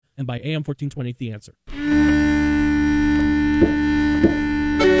and by AM 1420 The Answer.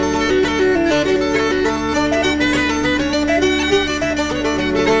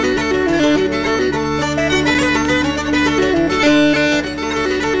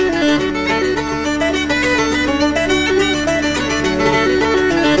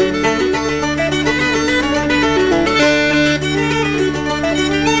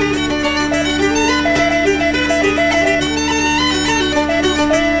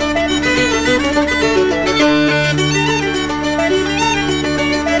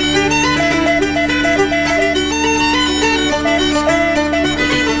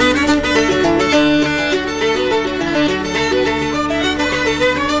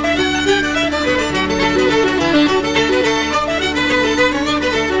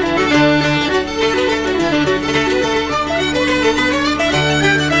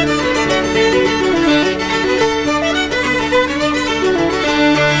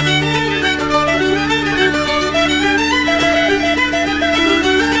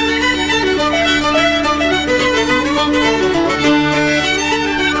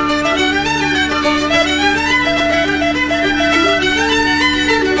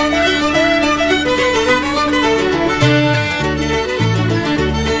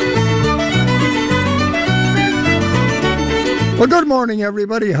 Well, good morning,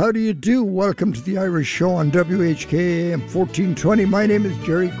 everybody. How do you do? Welcome to the Irish Show on WHK AM 1420. My name is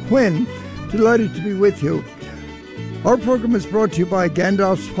Jerry Quinn. Delighted to be with you. Our program is brought to you by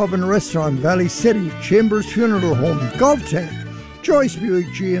Gandalf's Pub and Restaurant, Valley City, Chambers Funeral Home, Golf Tank, Joyce Buick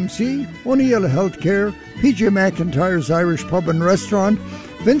GMC, O'Neill Healthcare, PJ McIntyre's Irish Pub and Restaurant,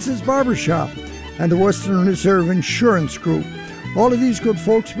 Vince's Barbershop, and the Western Reserve Insurance Group. All of these good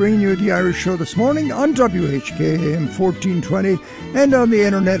folks bringing you the Irish Show this morning on WHK AM 1420 and on the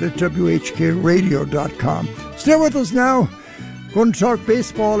internet at WHKradio.com. Stay with us now. Going to talk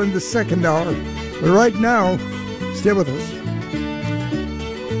baseball in the second hour. But right now, stay with us.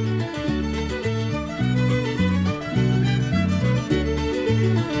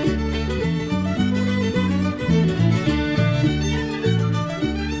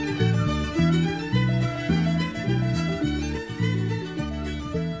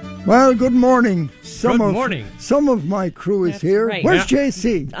 Well, good morning. Some of my crew is here. Right. Where's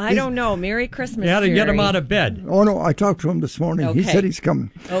JC? I don't know. Merry Christmas, You had to get him Jerry. out of bed. Oh, no, I talked to him this morning. Okay. He said he's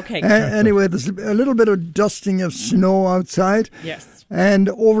coming. Okay. Anyway, there's a little bit of dusting of snow outside. Yes. And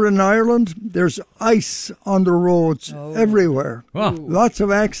over in Ireland, there's ice on the roads everywhere. Oh. Lots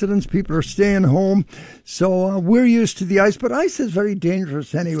of accidents. People are staying home. So we're used to the ice, but ice is very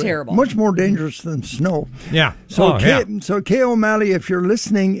dangerous anyway. It's terrible. Much more dangerous than snow. Yeah. So, Kay O'Malley, if you're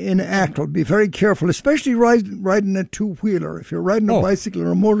listening in Achill, be very careful, especially riding a two-wheeler. If you're riding a bicycle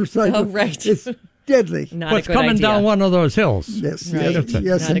or a motorcycle, right. it's deadly. Not What's a good coming idea. down one of those hills? Yes, Right.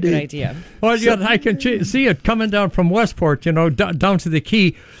 yes, Not indeed. a good idea. Well, I can see it coming down from Westport, down to the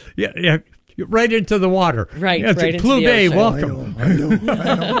quay, right into the water. Right, It's right into Clew the Bay, ocean. welcome. I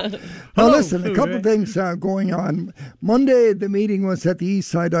know. Now, listen, a couple of things going on. Monday, the meeting was at the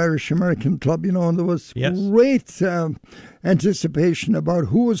Eastside Irish American Club, and there was great anticipation about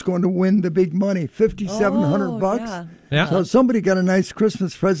who was going to win the big money, $5,700. Yeah. So somebody got a nice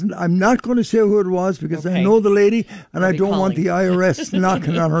Christmas present. I'm not going to say who it was because I know the lady and I don't want the IRS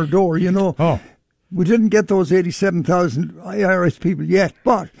knocking on her door, Oh. We didn't get those 87,000 IRS people yet,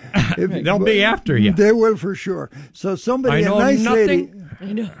 but They'll be after you. They will for sure. So somebody, I know a nice nothing. lady,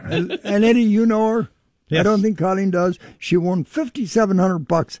 I know. and Eddie, you know her. Yes. I don't think Colleen does. She won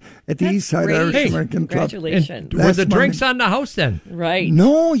 $5,700 at the Eastside great. Irish Hey, American Club. Congratulations. Were the drinks on the house then? Right.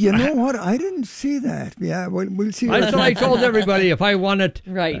 No, you know what? I didn't see that. Yeah, we'll see. That's what I told everybody. If I won it,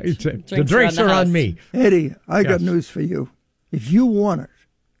 Right. the drinks are on me. Eddie, I got Yes. news for you. If you won it,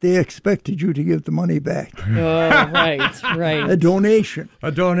 they expected you to give the money back. Oh, right. A donation.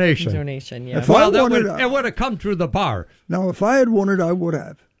 A donation. Donation, yeah. If I Well, won it would have come through the bar. Now, if I had won it, I would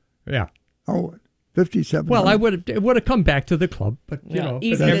have. Yeah. I would. 57. Well, it would have come back to the club, but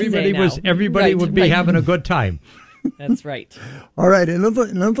easy to everybody say now. everybody Right, would be right. having a good time. That's right. All right,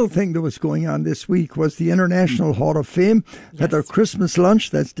 another thing that was going on this week was the International Hall of Fame had their Christmas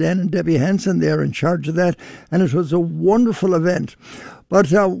lunch. That's Dan and Debbie Hansen. They're in charge of that, and it was a wonderful event. But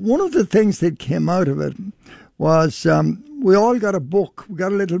one of the things that came out of it was we all got a book. We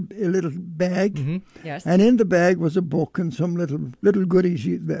got a little bag, Yes. and in the bag was a book and some little goodies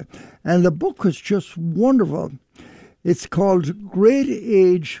there. And the book was just wonderful. It's called Great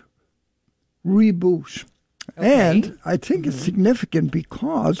Age Reboot. And I think it's significant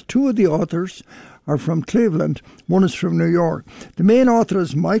because two of the authors are from Cleveland. One is from New York. The main author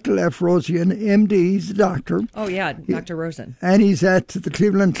is Michael F. Rosian, MD. He's a doctor. Oh, yeah, Dr. Rosen. And he's at the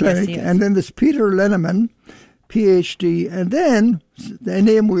Cleveland Clinic. he is. And then there's Peter Lenneman, PhD. And then the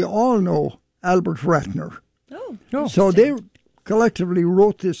name we all know, Albert Ratner. Oh, So they collectively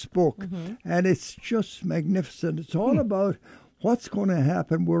wrote this book, and it's just magnificent. It's all about what's going to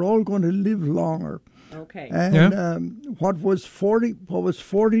happen. We're all going to live longer. okay. And what was 40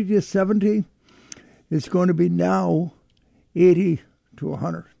 to 70 is going to be now 80 to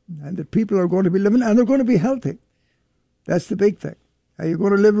 100. And the people are going to be living, and they're going to be healthy. That's the big thing. You're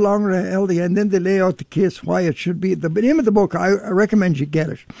going to live longer and healthy, and then they lay out the case why it should be. The name of the book, I recommend you get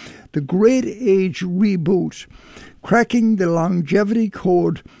it. The Great Age Reboot, Cracking the Longevity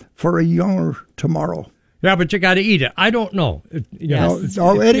Code for a Younger Tomorrow. Yeah, but you got to eat it. I don't know. Yes.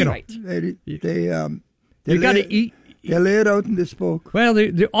 Eddie, you know. Right. Eddie, You got to eat. They lay it out in this book. Well,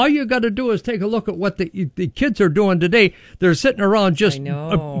 all you got to do is take a look at what the kids are doing today. They're sitting around just I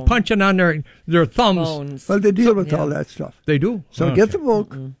know. punching on their thumbs. Phones. Well, they deal with all that stuff. They do. So Okay. get the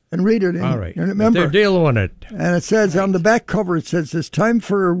book and read it. All right. And remember, They're dealing it. and it says on the back cover, it says, it's time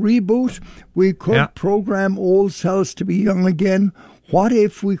for a reboot. We could Yeah. program old cells to be young again. What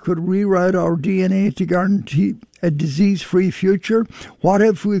if we could rewrite our DNA to guarantee a disease-free future? What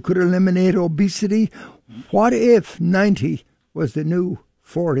if we could eliminate obesity? What if 90 was the new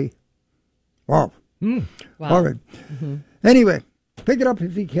 40? Wow. Wow. All right. Anyway, pick it up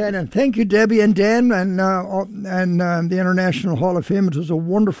if you can. And thank you, Debbie and Dan, and the International Hall of Fame. It was a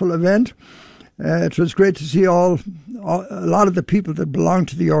wonderful event. It was great to see a lot of the people that belong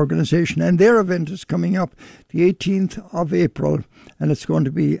to the organization. And their event is coming up the 18th of April, and it's going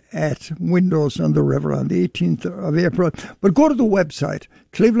to be at Windows on the River on the 18th of April. But go to the website,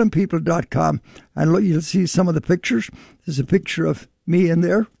 clevelandpeople.com, and you'll see some of the pictures. There's a picture of me in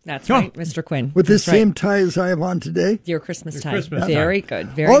there That's right, Mr. Quinn. with this That's right. same tie as I have on today. Your Christmas time. Christmas Very good.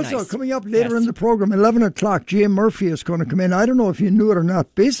 Very Also, nice. coming up later Yes. in the program, 11 o'clock, Jay Murphy is going to come in. I don't know if you knew it or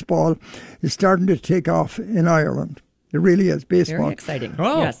not. Baseball is starting to take off in Ireland. It really is, baseball. Very exciting.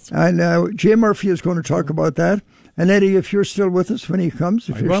 Oh. Yes. And Jay Murphy is going to talk about that. And Eddie, if you're still with us when he comes,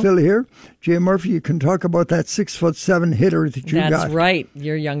 if you're will. still here, Jay Murphy, you can talk about that 6'7" hitter that you That's got. right.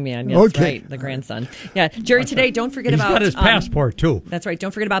 Your young man. That's Okay. right. The grandson. Yeah. Jerry, today, don't forget He's about... got his passport, too. That's right.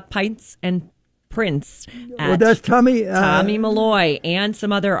 Don't forget about Pints and Prince Well, at that's Tommy. Tommy Malloy and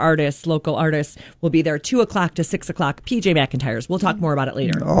some other artists, local artists, will be there 2 o'clock to 6 o'clock. PJ McIntyre's. We'll talk more about it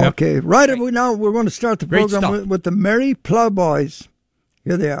later. Okay. Right now, we're going to start the Great program stuff. with the Merry Plowboys.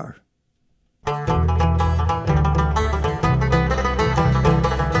 Here they are.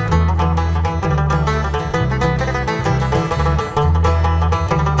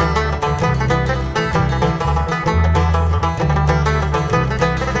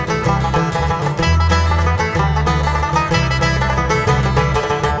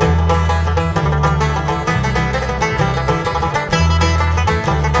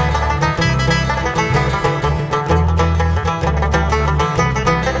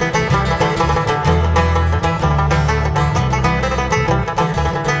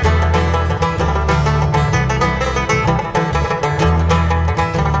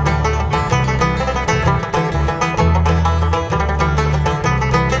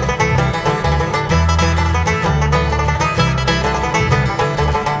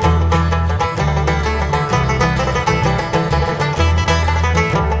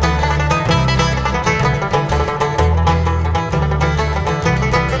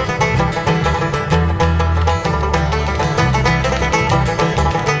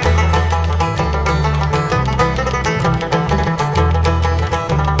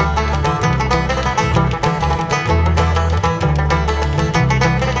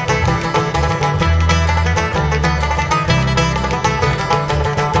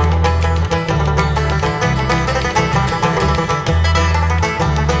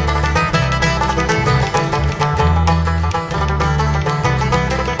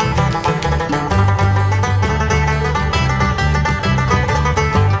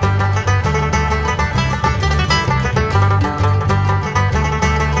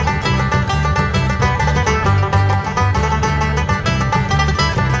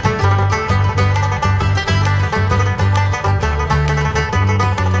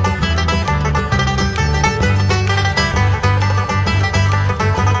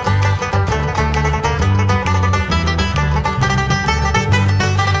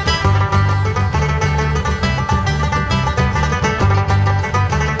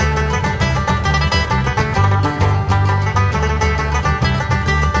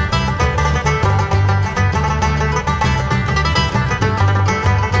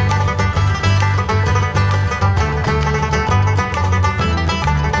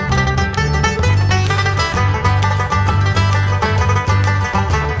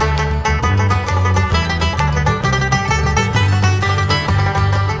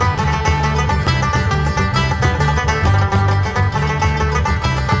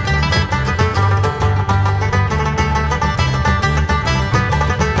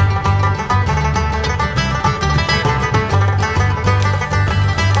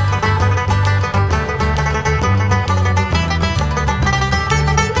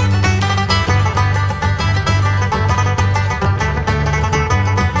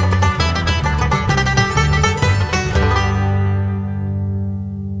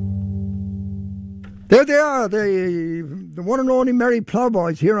 Yeah, the one and only Merry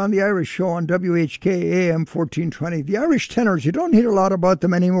Plowboys here on the Irish Show on WHK AM 1420. The Irish tenors, you don't hear a lot about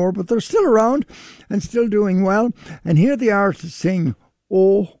them anymore, but they're still around and still doing well. And here they are to sing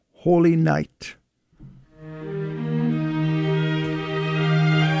 "O Holy Night."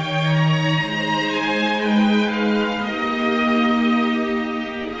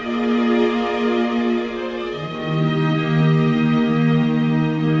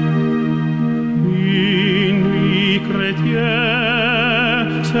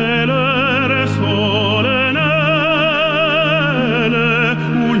 C'est l'heure solennelle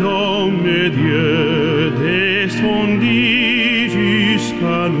où l'homme et Dieu descendit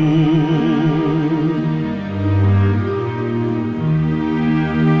jusqu'à nous.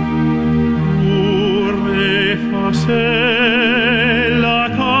 Pour effacer la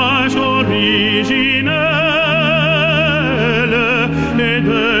tâche originelle et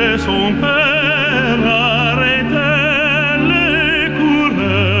de son Père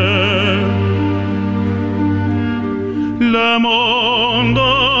le monde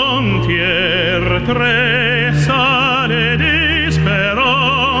entier tressaille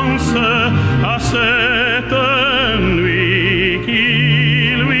d'espérance à cette nuit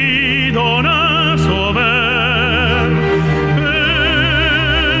qui lui donne un sauveur.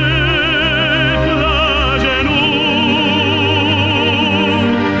 Éclats genoux,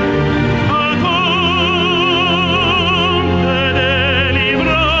 attente de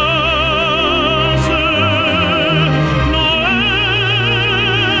délivrance.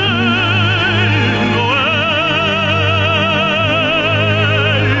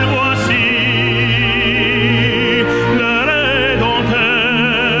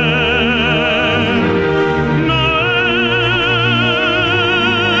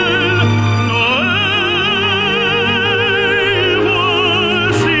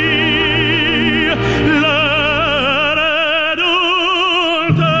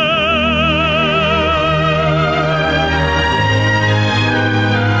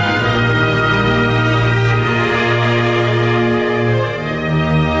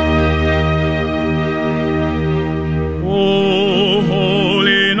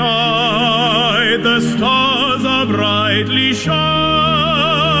 Brightly shining,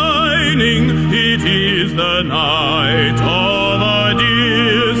 it is the night of our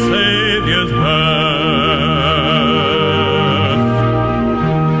dear Saviour's birth.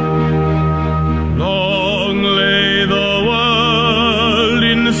 Long lay the world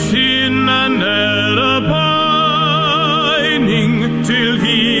in sin and error pining, till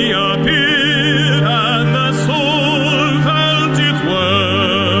he appeared and the soul felt its worth.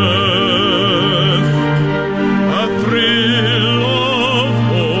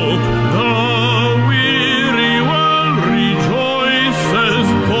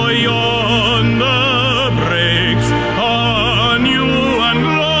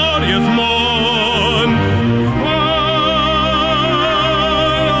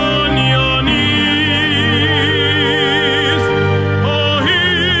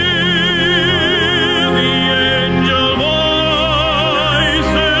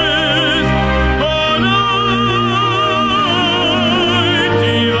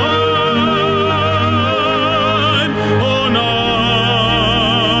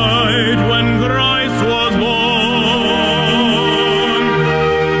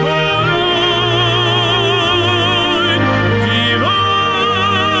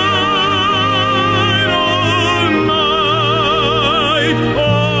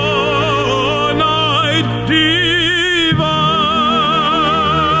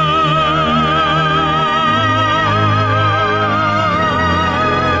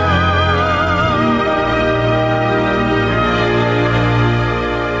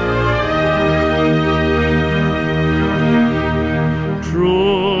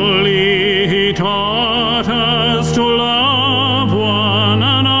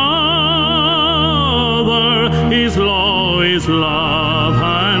 Love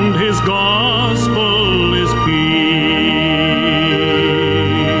and his gospel is peace.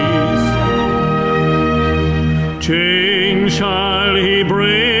 Chain shall he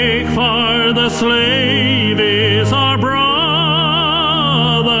break, for the slave is our brother,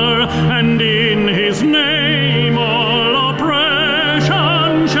 and in his name all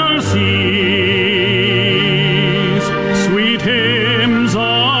oppression shall cease. Sweet hymns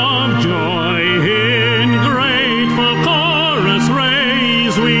of joy in grateful chorus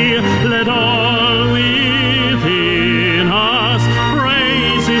raise we, let all within us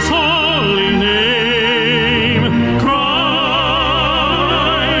praise his holy name. Christ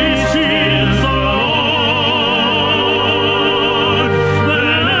is the Lord.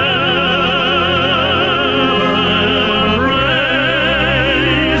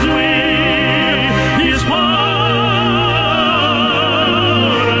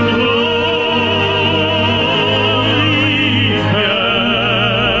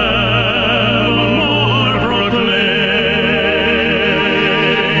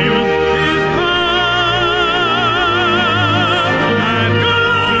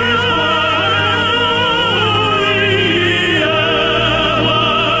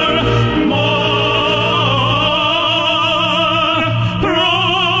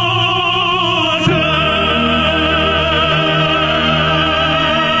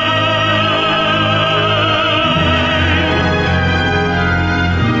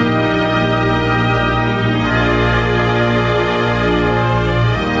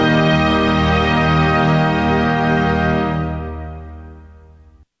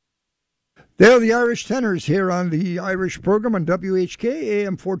 They're the Irish Tenors here on the Irish program on WHK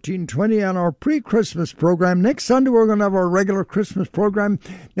AM 1420 on our pre-Christmas program. Next Sunday, we're going to have our regular Christmas program.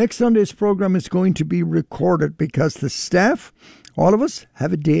 Next Sunday's program is going to be recorded because the staff, all of us,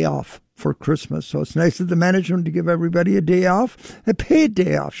 have a day off for Christmas. So it's nice of the management to give everybody a day off, a paid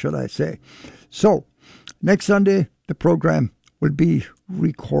day off, should I say. So next Sunday, the program will be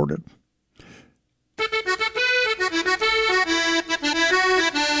recorded.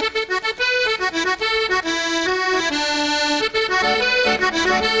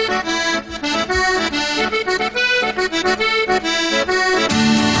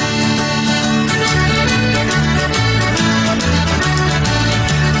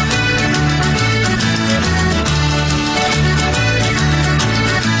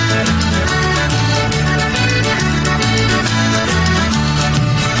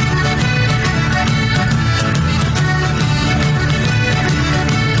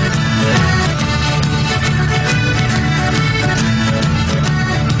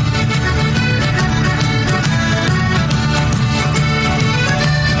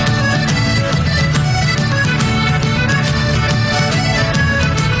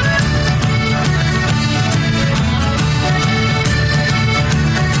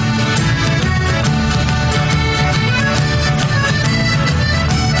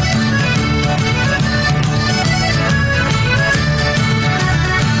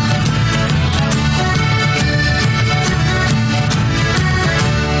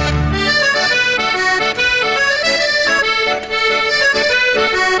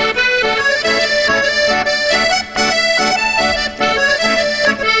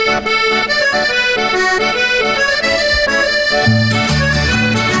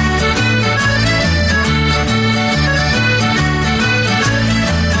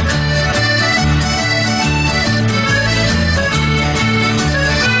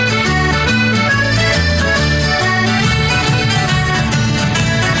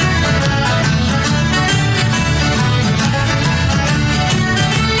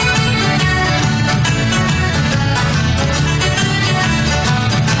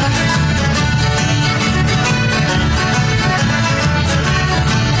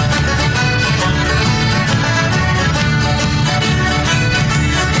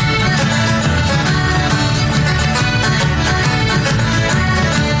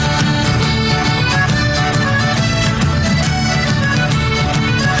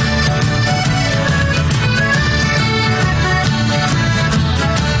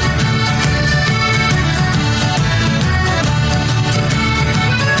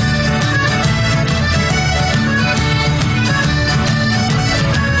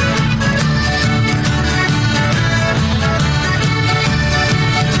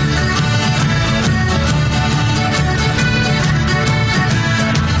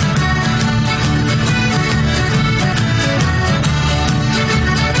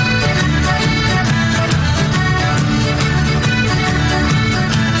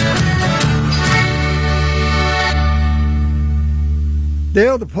 They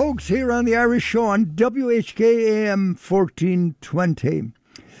are the Pogues here on the Irish Show on WHK AM 1420.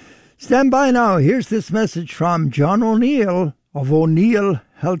 Stand by now. Here's this message from John O'Neill of O'Neill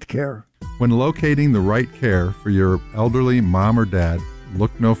Healthcare. When locating the right care for your elderly mom or dad,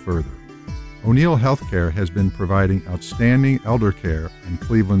 look no further. O'Neill Healthcare has been providing outstanding elder care in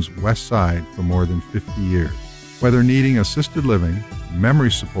Cleveland's West Side for more than 50 years. Whether needing assisted living,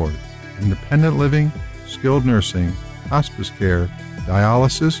 memory support, independent living, skilled nursing, hospice care,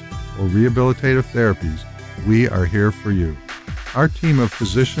 dialysis, or rehabilitative therapies, we are here for you. Our team of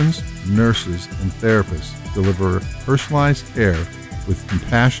physicians, nurses, and therapists deliver personalized care with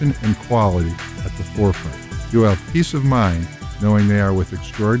compassion and quality at the forefront. You have peace of mind knowing they are with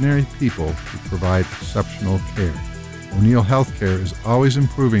extraordinary people who provide exceptional care. O'Neill Healthcare is always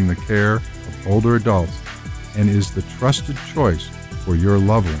improving the care of older adults and is the trusted choice for your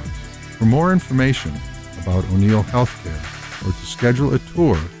loved ones. For more information about O'Neill Healthcare or to schedule a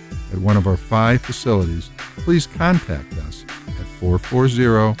tour at one of our 5 facilities, please contact us at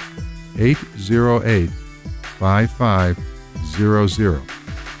 440-808-5500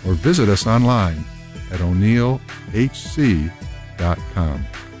 or visit us online at o'neillhc.com.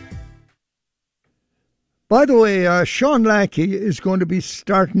 By the way, Sean Lackey is going to be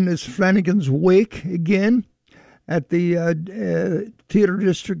starting his Flanagan's Wake again at the Theatre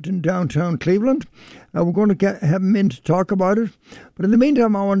District in downtown Cleveland. We're going to have him in to talk about it. But in the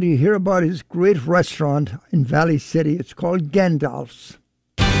meantime, I want you to hear about his great restaurant in Valley City. It's called Gandalf's.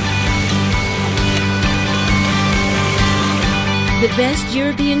 The best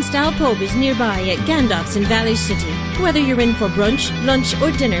European-style pub is nearby at Gandalf's in Valley City. Whether you're in for brunch, lunch or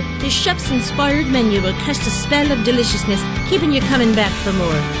dinner, the chef's inspired menu will cast a spell of deliciousness, keeping you coming back for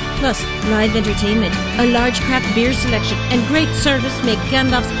more. Plus, live entertainment, a large craft beer selection and great service make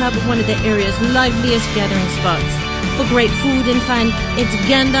Gandalf's pub one of the area's liveliest gathering spots. For great food and fun, it's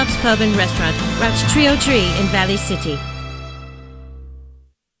Gandalf's Pub and Restaurant, Route 303 in Valley City.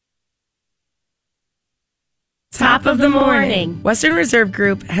 Top of the morning. Western Reserve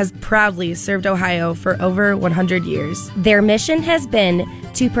Group has proudly served Ohio for over 100 years. Their mission has been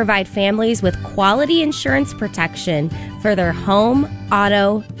to provide families with quality insurance protection for their home,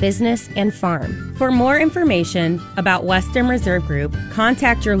 auto, business, and farm. For more information about Western Reserve Group,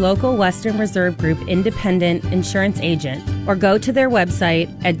 contact your local Western Reserve Group independent insurance agent or go to their website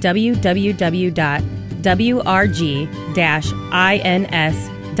at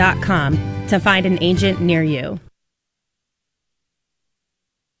www.wrg-ins.com to find an agent near you.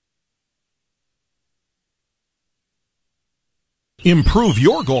 Improve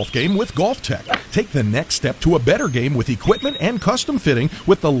your golf game with GolfTech. Take the next step to a better game with equipment and custom fitting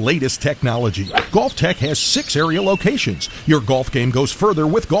with the latest technology. GolfTech has 6 area locations. Your golf game goes further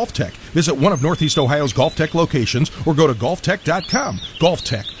with GolfTech. Visit one of Northeast Ohio's GolfTech locations or go to golftech.com.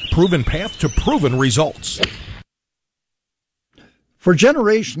 GolfTech, proven path to proven results. For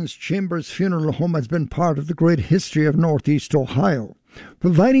generations, Chambers Funeral Home has been part of the great history of Northeast Ohio.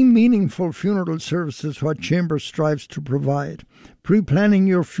 Providing meaningful funeral services is what Chambers strives to provide. Pre-planning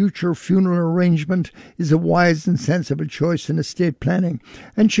your future funeral arrangement is a wise and sensible choice in estate planning,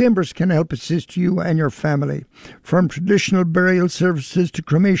 and Chambers can help assist you and your family. From traditional burial services to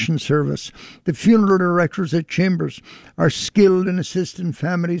cremation service, the funeral directors at Chambers are skilled in assisting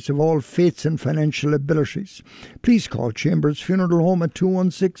families of all faiths and financial abilities. Please call Chambers Funeral Home at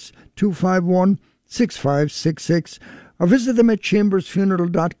 216-251-6566 or visit them at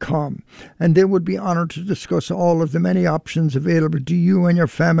chambersfuneral.com, and they would be honored to discuss all of the many options available to you and your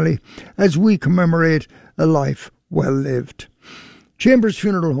family as we commemorate a life well lived. Chambers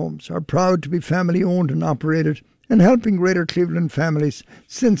Funeral Homes are proud to be family-owned and operated and helping Greater Cleveland families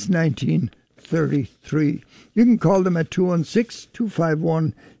since 1933. You can call them at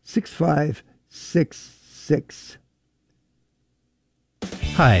 216-251-6566.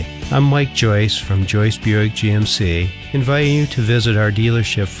 Hi, I'm Mike Joyce from Joyce Buick GMC, inviting you to visit our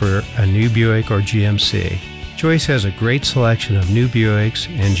dealership for a new Buick or GMC. Joyce has a great selection of new Buicks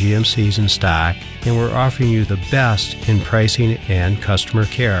and GMCs in stock, and we're offering you the best in pricing and customer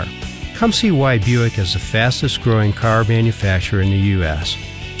care. Come see why Buick is the fastest growing car manufacturer in the U.S.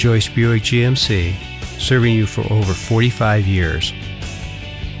 Joyce Buick GMC, serving you for over 45 years.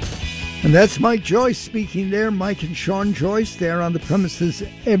 And that's Mike Joyce speaking there. Mike and Sean Joyce, they're on the premises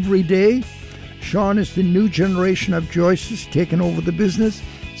every day. Sean is the new generation of Joyces taking over the business.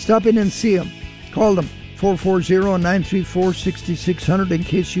 Stop in and see them. Call them 440-934-6600 in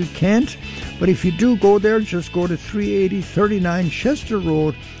case you can't. But if you do go there, just go to 380-39 Chester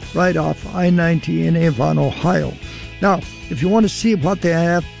Road, right off I-90 in Avon, Ohio. Now, if you want to see what they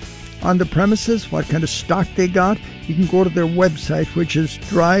have on the premises, what kind of stock they got, you can go to their website, which is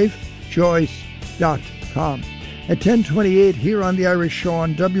drivejoyce.com. At 10:28 here on the Irish Show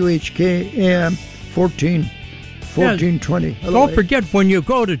on WHK AM 1420. Don't forget, when you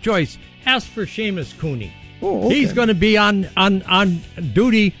go to Joyce, ask for Seamus Cooney. Oh, okay. He's going to be on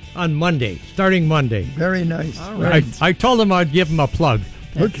duty on Monday, starting Monday. Very nice. All right. I told him I'd give him a plug.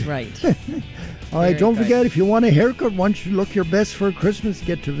 That's right. All right, don't forget, if you want a haircut, once you look your best for Christmas,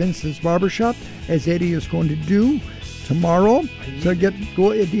 get to Vince's Barbershop, as Eddie is going to do tomorrow. So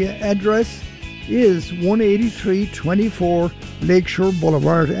the address is 18324 Lakeshore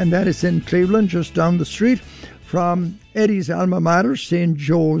Boulevard, and that is in Cleveland, just down the street from Eddie's alma mater, St.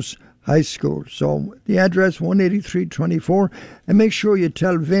 Joe's High School. So the address 18324, and make sure you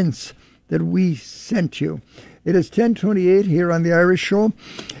tell Vince that we sent you. It is 10:28 here on the Irish Show.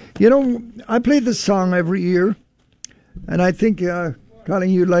 You know, I play this song every year, and I think, Colin,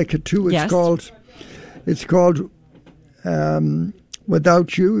 you like it too. It's called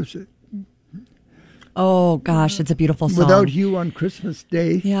Without You. Oh, gosh, it's a beautiful song. Without You on Christmas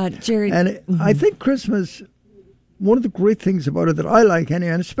Day. Yeah, Jerry. And I think Christmas, one of the great things about it that I like,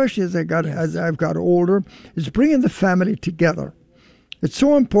 anyway, and especially as I've got older, is bringing the family together. It's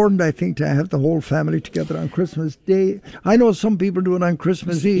so important, I think, to have the whole family together on Christmas Day. I know some people do it on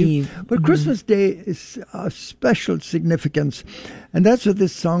Christmas Eve, but Christmas Day is a special significance. And that's what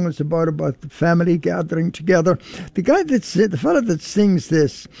this song is about the family gathering together. The fellow that sings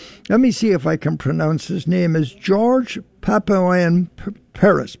this, let me see if I can pronounce his name, is George Papaoen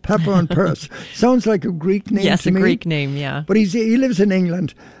Paris. Sounds like a Greek name yes, to me. Yes, a Greek name, yeah. But he lives in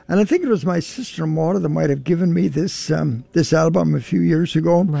England. And I think it was my sister-in-law that might have given me this album a few years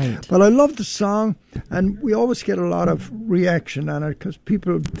ago. Right. But I love the song, and we always get a lot of reaction on it because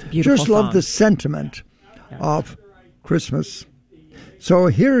people just love the sentiment of Christmas. So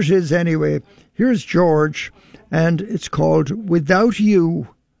here it is anyway. Here's George, and it's called Without You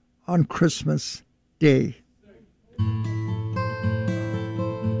on Christmas Day.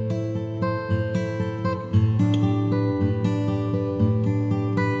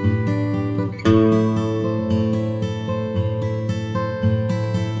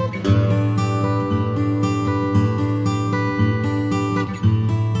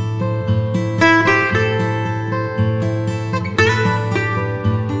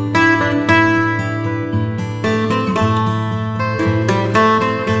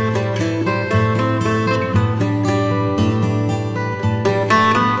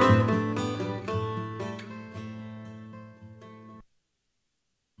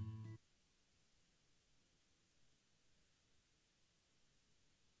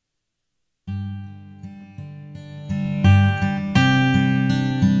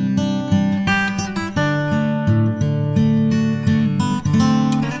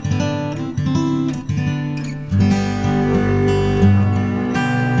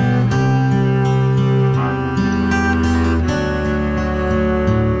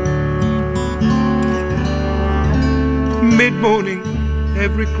 Mid-morning,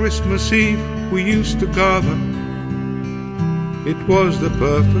 every Christmas Eve we used to gather. It was the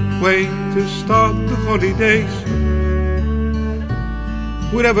perfect way to start the holidays.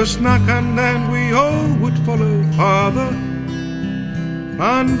 We'd have a snack and then we all would follow Father.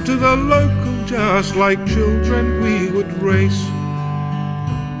 And to the local just like children we would race.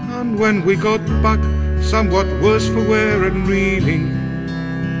 And when we got back, somewhat worse for wear and reeling,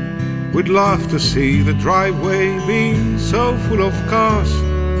 we'd laugh to see the driveway being so full of cars.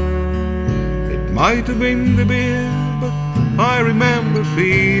 It might have been the beer, but I remember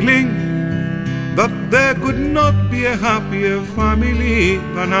feeling that there could not be a happier family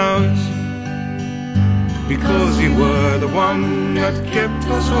than ours. Because you were the one that kept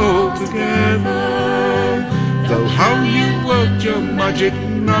us all together. Though how you worked your magic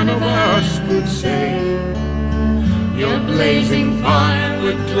none of us could say. Your blazing fire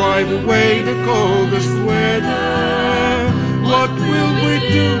would drive away the coldest weather. What will we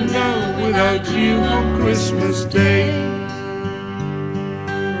do now without you on Christmas Day?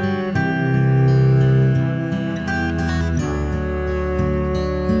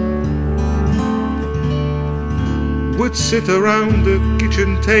 We'd sit around the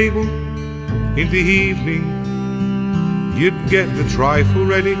kitchen table in the evening. You'd get the trifle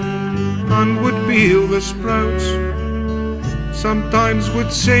ready and would peel the sprouts. Sometimes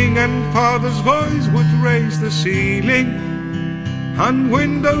we'd sing and Father's voice would raise the ceiling, and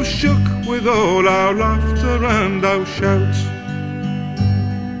windows shook with all our laughter and our shouts.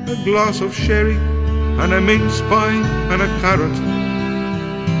 A glass of sherry and a mince pie and a carrot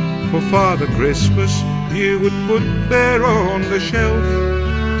for Father Christmas you would put there on the shelf,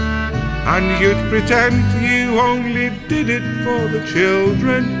 and you'd pretend you only did it for the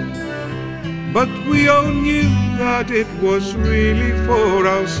children. But we all knew that it was really for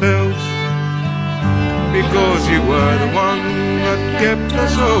ourselves. Because you were the one that kept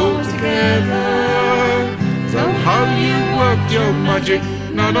us all together. So how you worked your magic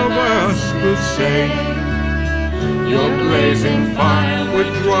none of us could say. Your blazing fire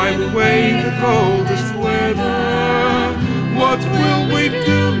would drive away the coldest weather. What will we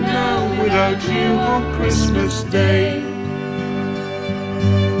do now without you on Christmas Day?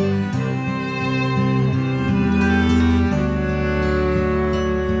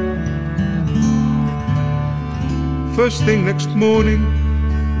 First thing next morning,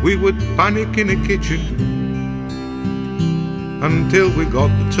 we would panic in the kitchen until we got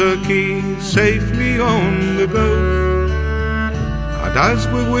the turkey safely on the go. And as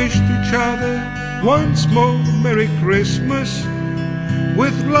we wished each other once more Merry Christmas,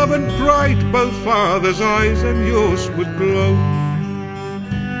 with love and pride both Father's eyes and yours would glow.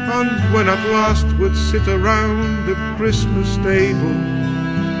 And when at last we'd sit around the Christmas table,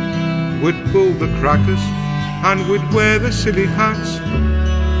 we'd pull the crackers and we'd wear the silly hats,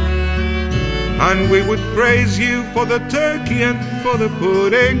 and we would praise you for the turkey and for the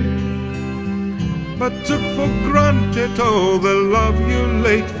pudding, but took for granted all the love you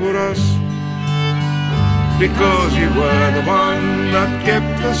laid for us. Because you were the one that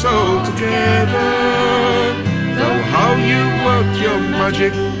kept us all together. Though how you worked your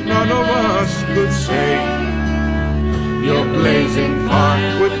magic none of us could say. Your blazing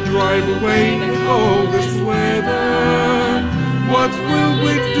fire would drive away the coldest weather. What will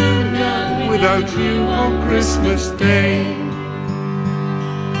we do now without you on Christmas Day?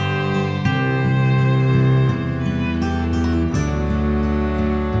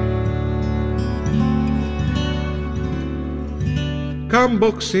 Come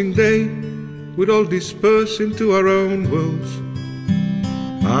Boxing Day, we'll all disperse into our own worlds,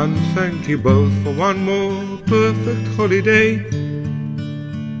 and thank you both for one more perfect holiday.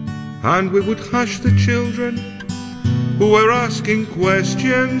 And we would hush the children who were asking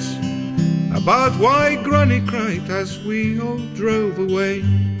questions about why Granny cried as we all drove away.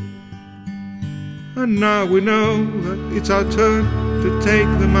 And now we know that it's our turn to take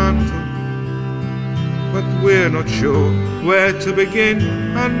the mantle, but we're not sure where to begin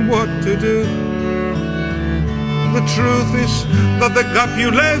and what to do. The truth is that the gap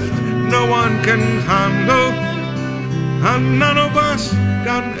you left no one can handle, and none of us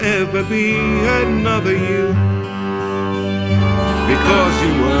can ever be another you, because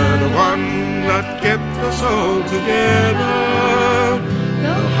you were the one that kept us all together.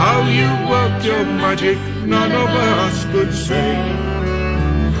 Though how you worked your magic none of us could say.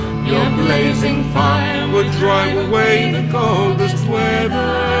 Your blazing fire would drive away the coldest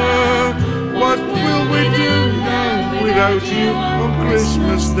weather. What will we do now without you on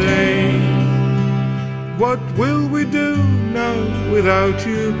Christmas Day? What will we do now without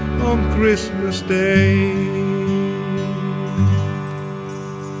you on Christmas Day?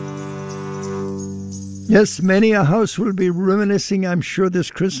 Yes, many a house will be reminiscing, I'm sure,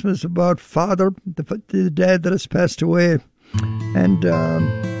 this Christmas about Father, the dad that has passed away. And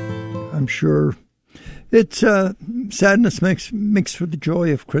I'm sure it's sadness mixed with the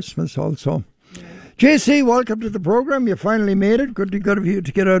joy of Christmas also. JC, welcome to the program. You finally made it. Good of you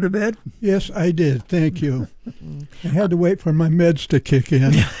to get out of bed. Yes, I did. Thank you. I had to wait for my meds to kick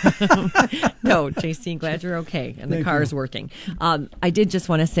in. No, JC, glad you're okay and the Thank car's you. working. I did just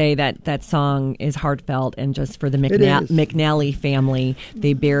want to say that song is heartfelt, and just for the McNally family,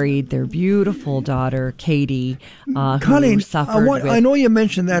 they buried their beautiful daughter, Katie, Colleen, who suffered with I know you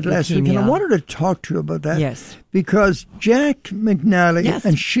mentioned that last week, and I leukemia. wanted to talk to you about that. Yes. Because Jack McNally Yes.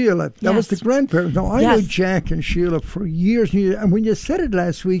 and Sheila, that was the grandparents. Now, I know Jack and Sheila for years and years, and when you said it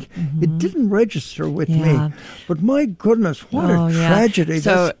last week, it didn't register with me. But my goodness, what a tragedy.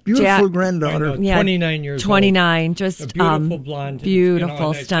 So This beautiful Jack- granddaughter. 29 years old. 29, just A beautiful blonde. beautiful,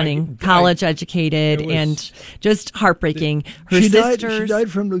 and I- stunning, college educated, it was- and just heartbreaking. Her She sisters died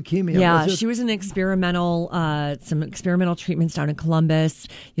from leukemia. Yeah, was it? she was in some experimental treatments down in Columbus.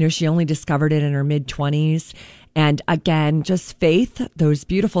 You know, she only discovered it in her mid-20s. And again, just faith, those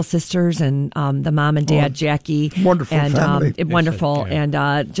beautiful sisters and the mom and dad, Jackie. Wonderful and, family. Wonderful. And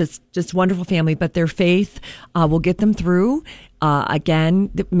just wonderful family. But their faith will get them through. Again,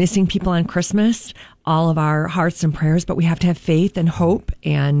 the missing people on Christmas, all of our hearts and prayers, but we have to have faith and hope.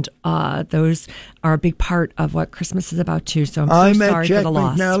 And those are a big part of what Christmas is about, too. So I'm so I met sorry Jack for the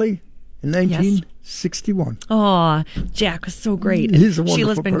loss. McNally in 1961. Oh, Jack was so great. He's a wonderful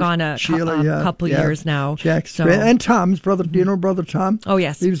Sheila's been person. gone a couple years now. Jack's so. great. And Tom's brother. Do you know brother Tom? Oh,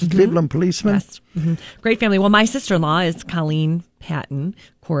 yes. He was a Cleveland policeman. Yes. Great family. Well, my sister-in-law is Colleen Patton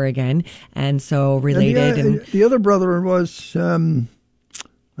Corrigan, and so related. And the other brother was, I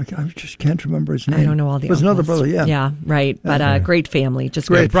just can't remember his name. I don't know all the was another uncles. brother, yeah. Yeah, right. But great family. Just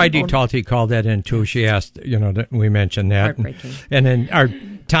great. Bridie Talty called that in too. She asked, that we mentioned that. Heartbreaking. And then our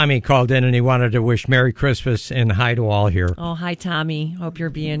Tommy called in and he wanted to wish Merry Christmas and hi to all here. Oh, hi, Tommy. Hope you're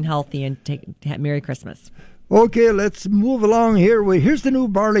being healthy and Merry Christmas. Okay, let's move along here. Here's the new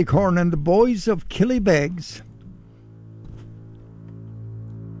Barleycorn and the Boys of Killybegs.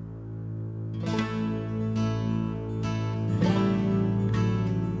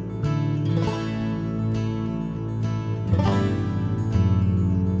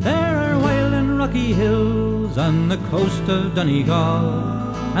 There are wild and rocky hills on the coast of Donegal,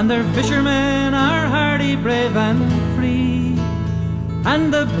 and their fishermen are hardy, brave and free.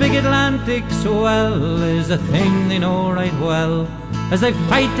 And the big Atlantic swell is a thing they know right well, as they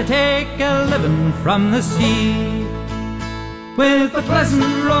fight to take a living from the sea. With the pleasant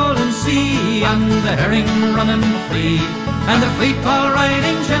rolling sea and the herring running free, and the fleet all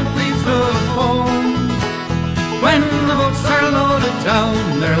riding gently through the foam. When the boats are loaded down,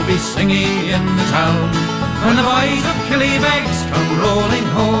 there'll be singing in the town, when the boys of Killybegs come rolling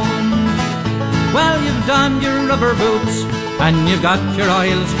home. Well, you've donned your rubber boots, and you've got your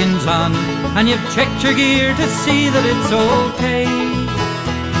oilskins on, and you've checked your gear to see that it's okay.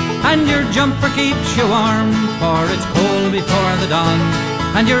 And your jumper keeps you warm, for it's cold before the dawn,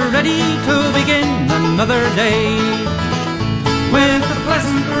 and you're ready to begin another day.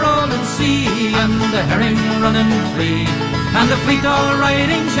 pleasant rolling sea, and the herring running free, and the fleet all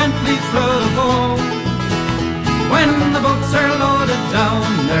riding gently through the foam. When the boats are loaded down,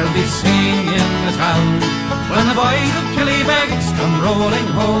 there'll be singing in the town, when the boys of Killybegs come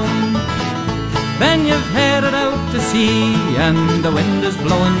rolling home. Then you've headed out to sea, and the wind is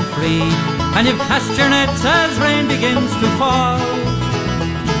blowing free, and you've cast your nets as rain begins to fall.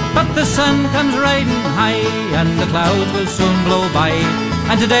 But the sun comes riding high, and the clouds will soon blow by,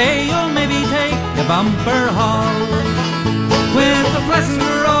 and today you'll maybe take a bumper haul. With the pleasant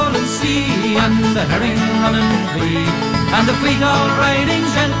rolling sea, and the herring running free, and the fleet all riding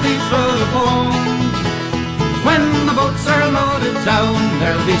gently through the foam. When the boats are loaded down,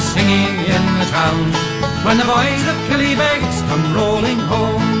 there'll be singing in the town, when the boys of Killybegs come rolling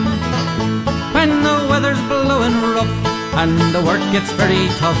home. When the weather's blowing rough, and the work gets very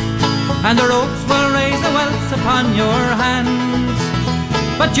tough, and the ropes will raise the welts upon your hands,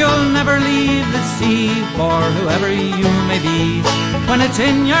 but you'll never leave the sea, for whoever you may be, when it's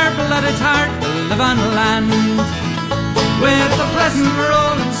in your blood it's hard to live on land. With the pleasant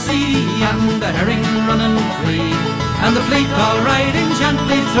rolling sea, and the herring running free, and the fleet all riding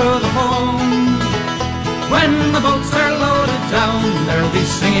gently through the foam. When the boats are loaded down, there'll be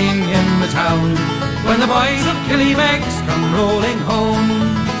singing in the town, when the boys of Killybegs come rolling home.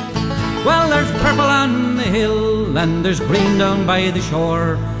 Well, there's purple on the hill, and there's green down by the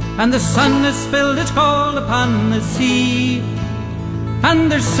shore, and the sun has spilled its gold upon the sea,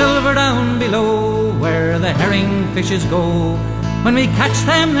 and there's silver down below where the herring fishes go. When we catch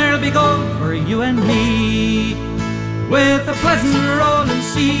them, there'll be gold for you and me. With the pleasant rolling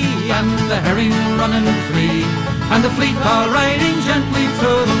sea, and the herring running free, and the fleet all riding gently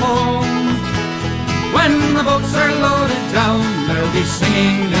through the foam. When the boats are loaded down, there'll be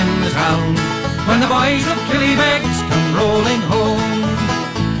singing in the town, when the boys of Killybegs come rolling home.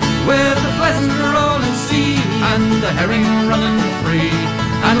 With the pleasant rolling sea, and the herring running free,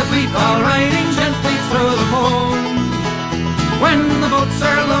 and the fleet all riding gently through the foam. When the boats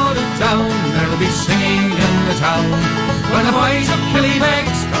are loaded down, there'll be singing in the town, when the boys of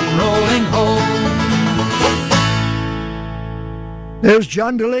Killybegs come rolling home. There's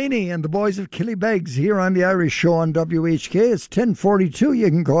John Delaney and the boys of Killybegs here on the Irish Show on WHK. It's 10:42.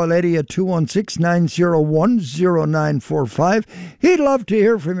 You can call Eddie at 216-901-0945. He'd love to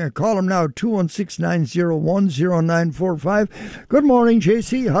hear from you. Call him now, 216-901-0945. Good morning,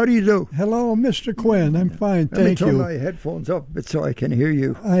 JC. How do you do? Hello, Mr. Quinn. I'm fine, thank you. Let me turn my headphones up a bit so I can hear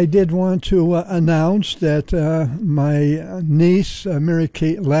you. I did want to announce that my niece, Mary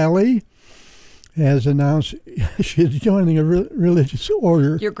Kate Lally, has announced she's joining a religious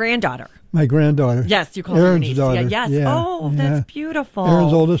order. Your granddaughter. My granddaughter. Yes, you call her Aaron's niece. daughter. Yeah, yes. Yeah, Oh, that's beautiful.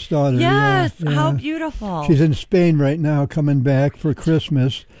 Aaron's oldest daughter. Yes. Yeah, How beautiful. She's in Spain right now, coming back for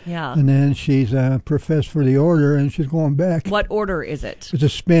Christmas. Yeah. And then she's professed for the order, and she's going back. What order is it? It's a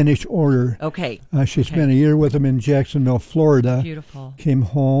Spanish order. Okay. She spent a year with them in Jacksonville, Florida. Beautiful. Came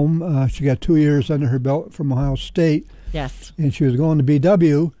home. She got 2 years under her belt from Ohio State. Yes. And she was going to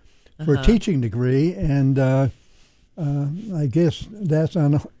BW for a teaching degree, and I guess that's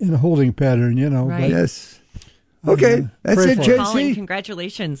in a holding pattern, you know. Right. Yes. Okay, that's it, JC. Colin,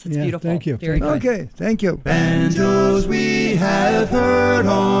 congratulations. It's beautiful. Thank you. Very good. Okay, thank you. Banjos we have heard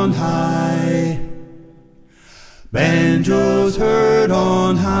on high. Banjos heard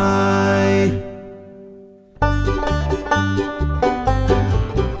on high.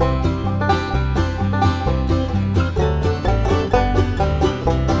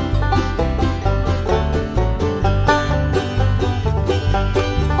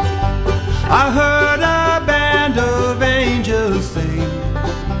 I heard a band of angels sing.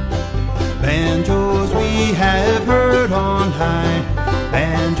 Banjos we have heard on high.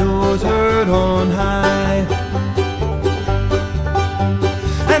 Banjos heard on high.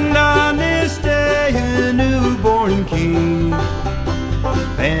 And on this day a newborn king.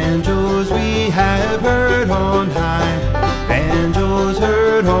 Banjos we have heard on high. Banjos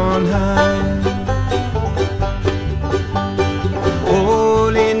heard on high.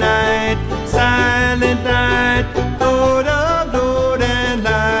 Holy night, silent night, Lord of Lord and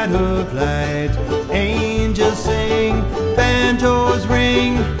light of light. Angels sing, banjos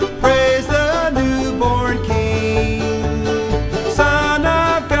ring, praise the newborn King. Son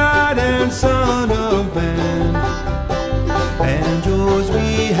of God and Son of Man. Banjos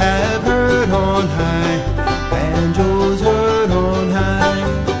we have heard on high. Banjos heard on high.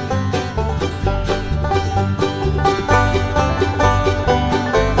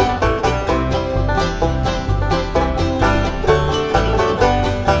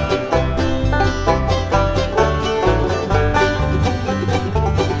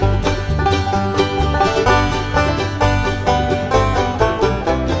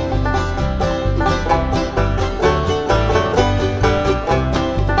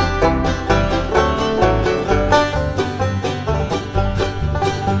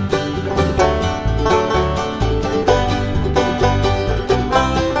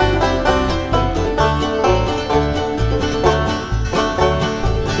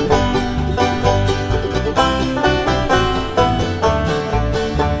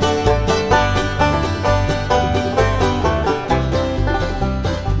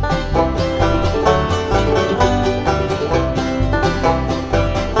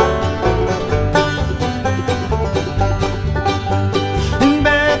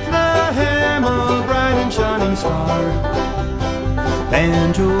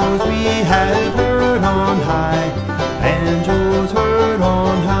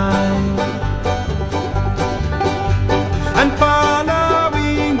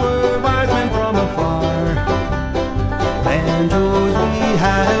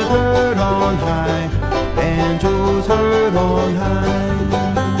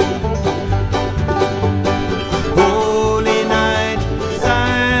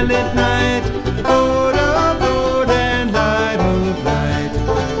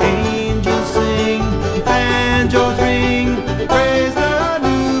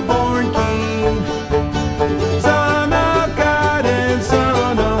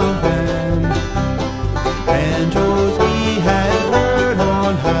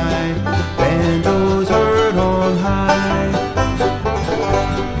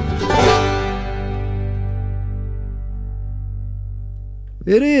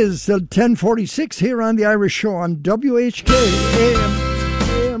 It is 10:46 here on the Irish Show on WHK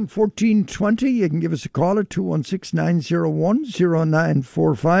AM 1420. You can give us a call at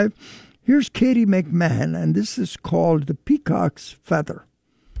 216-901-0945. Here's Katie McMahon, and this is called The Peacock's Feather.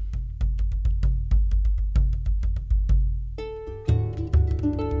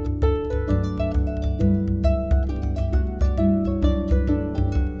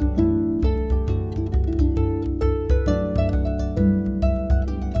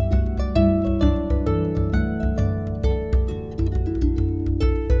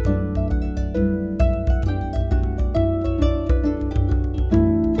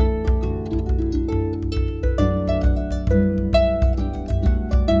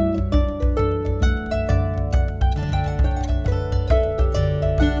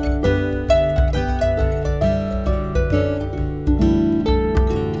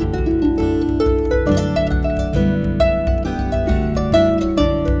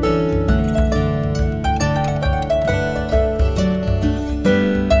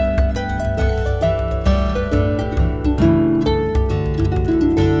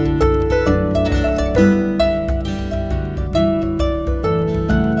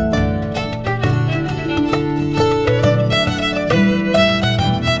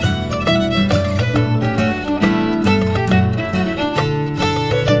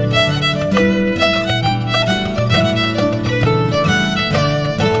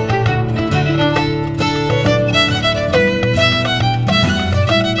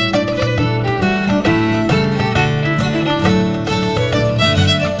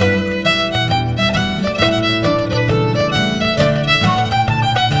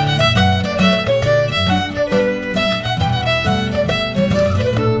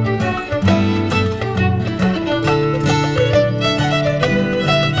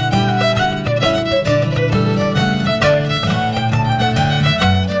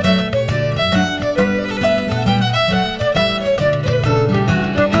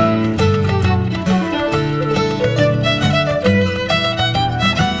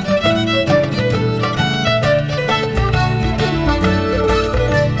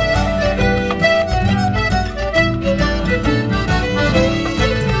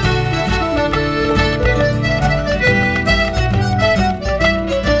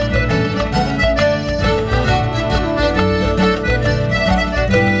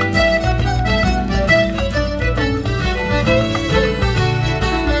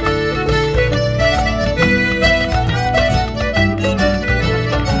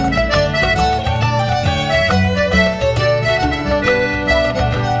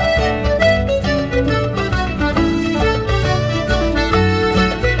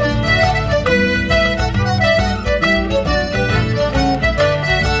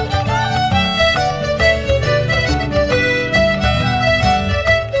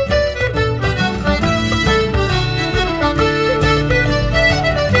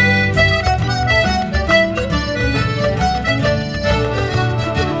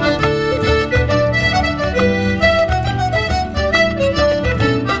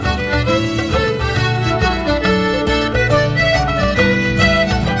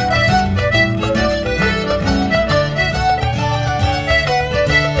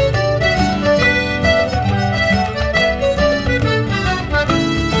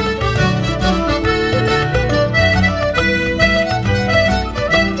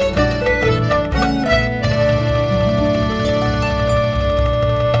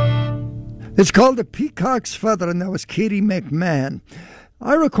 It's called The Peacock's Feather, and that was Katie McMahon.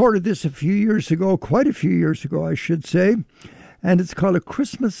 I recorded this a few years ago, quite a few years ago, I should say, and it's called A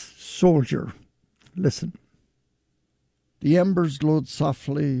Christmas Soldier. Listen. The embers glowed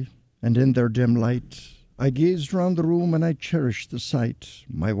softly, and in their dim light, I gazed round the room and I cherished the sight.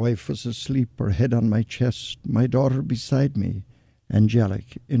 My wife was asleep, her head on my chest, my daughter beside me,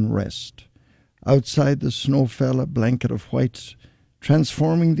 angelic in rest. Outside the snow fell, a blanket of white,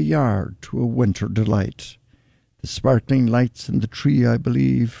 transforming the yard to a winter delight. The sparkling lights in the tree, I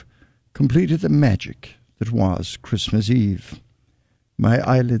believe, completed the magic that was Christmas Eve. My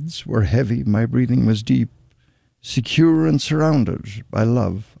eyelids were heavy, my breathing was deep. Secure and surrounded by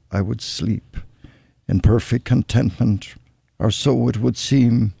love, I would sleep. In perfect contentment, or so it would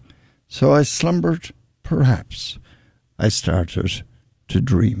seem. So I slumbered, perhaps. I started to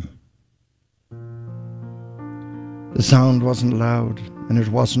dream. The sound wasn't loud, and it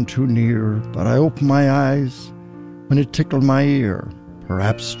wasn't too near, but I opened my eyes when it tickled my ear.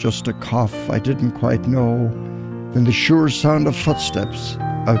 Perhaps just a cough, I didn't quite know. Then the sure sound of footsteps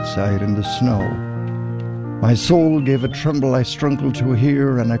outside in the snow. My soul gave a tremble I struggled to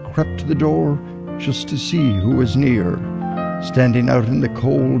hear, and I crept to the door just to see who was near. Standing out in the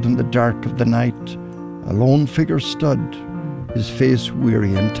cold and the dark of the night, a lone figure stood, his face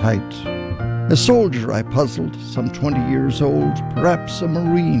weary and tight. A soldier I puzzled, some 20 years old, perhaps a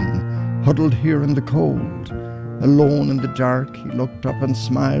Marine, huddled here in the cold. Alone in the dark, he looked up and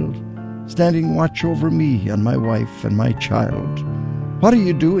smiled, standing watch over me and my wife and my child. "What are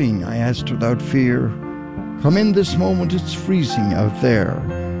you doing?" I asked without fear. "Come in this moment, it's freezing out there.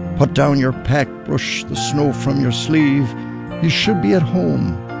 Put down your pack, brush the snow from your sleeve. You should be at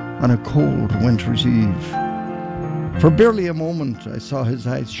home on a cold winter's eve." For barely a moment I saw his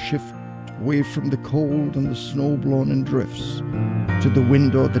eyes shift away from the cold and the snow blown in drifts to the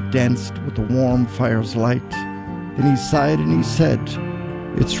window that danced with the warm fire's light. Then he sighed and he said,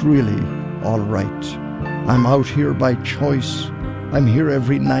 "It's really all right. I'm out here by choice. I'm here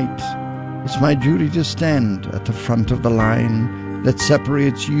every night. It's my duty to stand at the front of the line that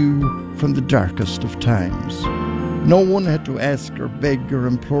separates you from the darkest of times. No one had to ask or beg or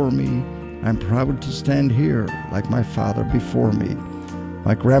implore me. I'm proud to stand here like my father before me.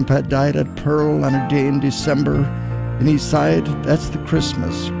 My grandpa died at Pearl on a day in December, and he sighed, that's the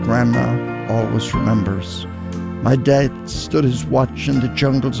Christmas Grandma always remembers. My dad stood his watch in the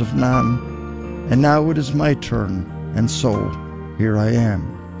jungles of Nam, and now it is my turn, and so here I am.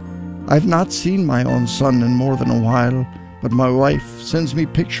 I've not seen my own son in more than a while, but my wife sends me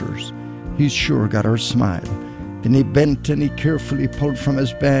pictures. He's sure got her smile." Then he bent and he carefully pulled from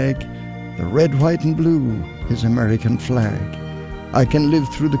his bag the red, white, and blue, his American flag. "I can live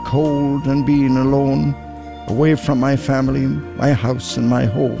through the cold and being alone, away from my family, my house, and my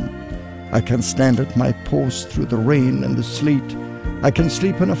home. I can stand at my post through the rain and the sleet. I can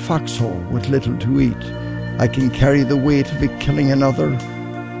sleep in a foxhole with little to eat. I can carry the weight of it killing another,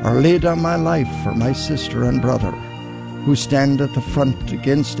 or lay down my life for my sister and brother, who stand at the front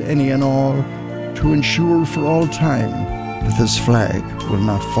against any and all, to ensure for all time that this flag will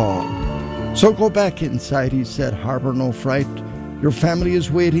not fall. So go back inside," he said, "harbor no fright. Your family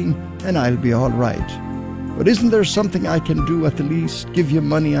is waiting, and I'll be all right. But isn't there something I can do at the least? Give you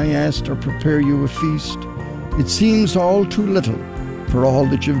money," I asked, "or prepare you a feast? It seems all too little for all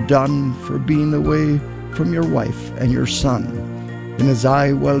that you've done, for being away from your wife and your son." In his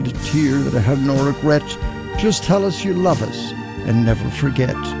eye welled a tear that I have no regret. "Just tell us you love us and never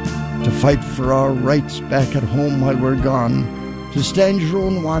forget to fight for our rights back at home while we're gone, to stand your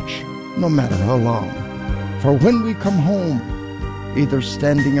own watch no matter how long. For when we come home, either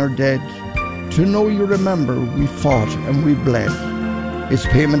standing or dead, to know you remember we fought and we bled. It's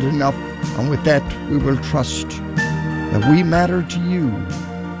payment enough, and with that we will trust that we matter to you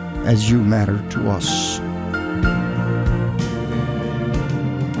as you matter to us."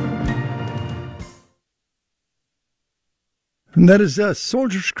 And that is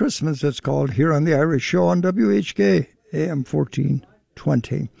Soldier's Christmas, it's called, here on the Irish Show on WHK AM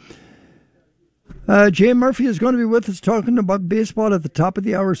 1420. Jay Murphy is going to be with us talking about baseball at the top of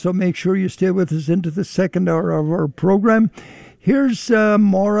the hour, so make sure you stay with us into the second hour of our program. Here's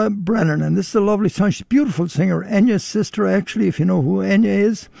Maura Brennan, and this is a lovely song. She's a beautiful singer, Enya's sister, actually, if you know who Enya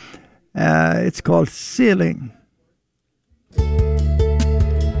is. It's called Sailing.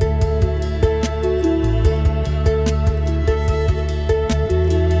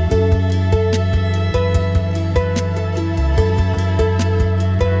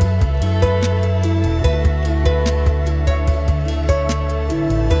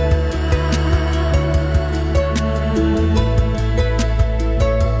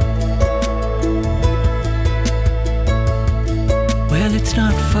 It's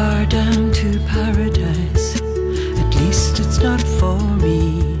not far down to paradise, at least it's not for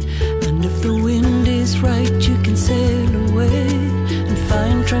me. And if the wind is right, you can sail away and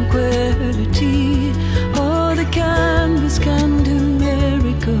find tranquility. Oh, the canvas can do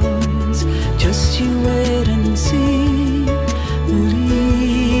miracles, just you wait and see.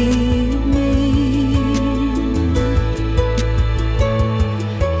 Believe me,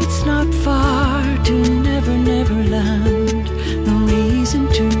 it's not far to Never Never Land.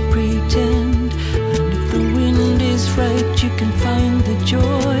 To pretend, and if the wind is right, you can find the joy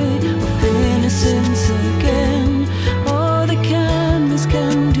of innocence again. Oh, the canvas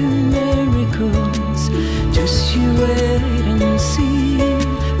can do miracles, just you wait and see.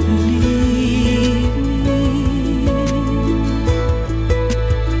 Believe me.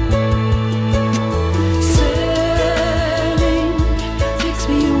 Sailing takes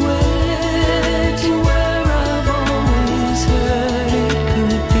me away to where I've always heard it.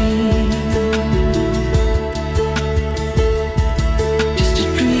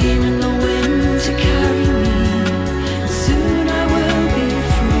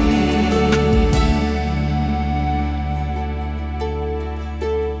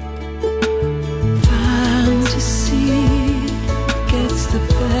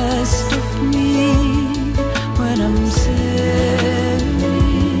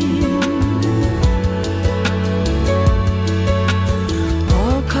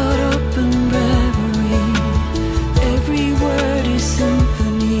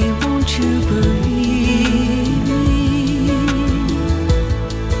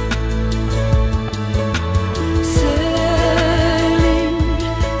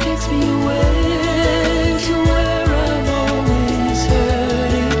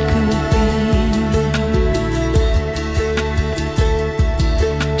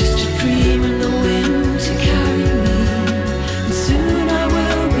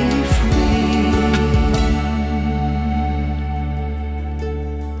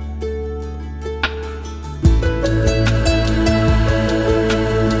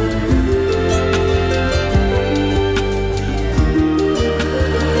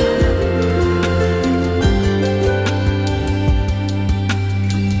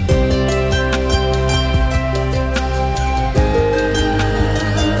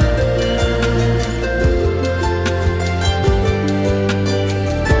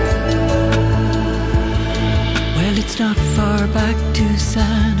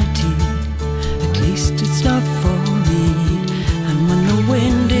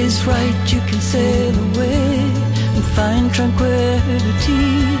 sail away and find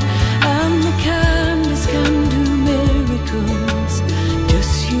tranquility. And the canvas can do miracles.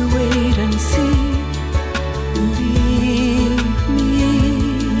 Just you wait and see. Believe me.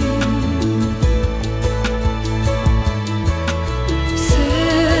 Sailing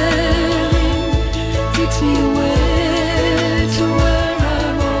takes me away to where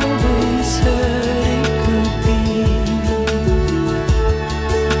I've always heard it could be.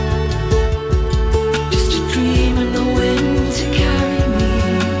 Just a dream and the wind to carry me,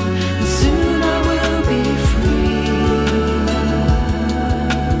 and soon I will be free.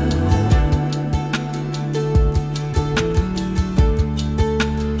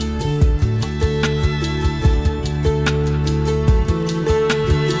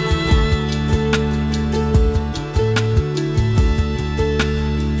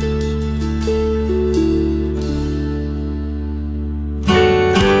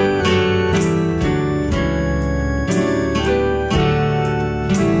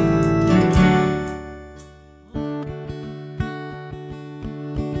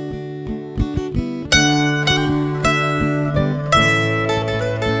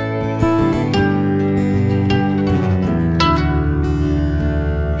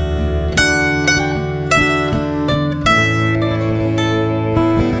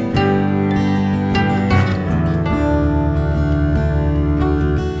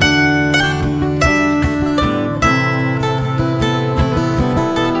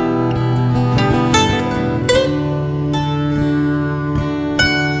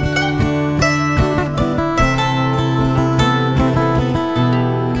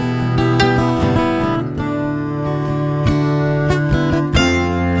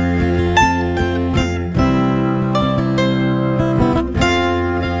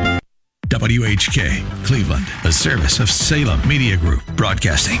 WHK, Cleveland, a service of Salem Media Group,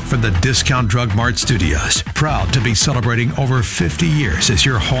 broadcasting from the Discount Drug Mart Studios. Proud to be celebrating over 50 years as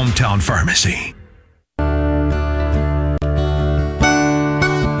your hometown pharmacy.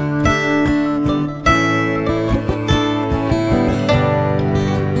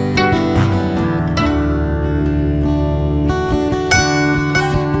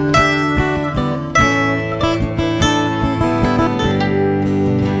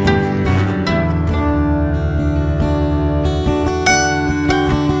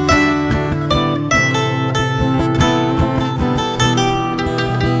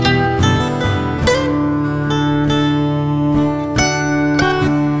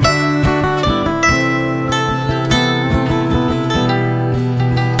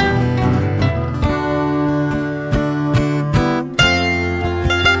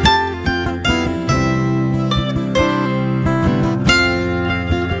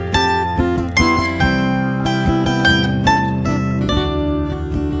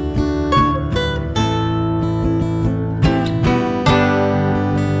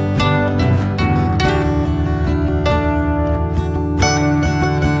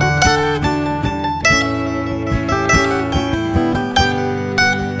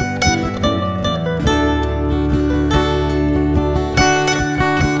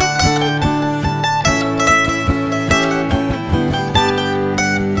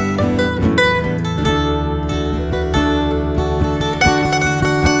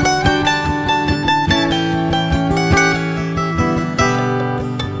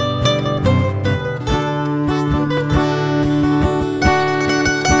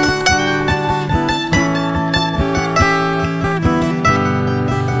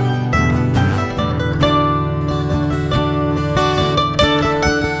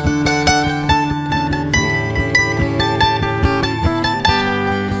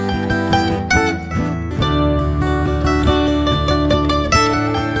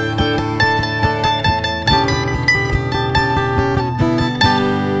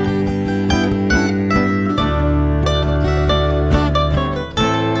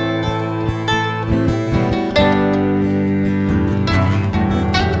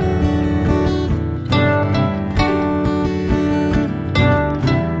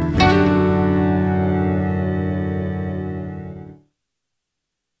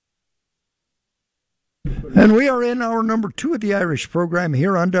 And we are in our number 2 of the Irish program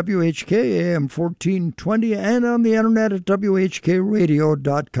here on WHK AM 1420 and on the internet at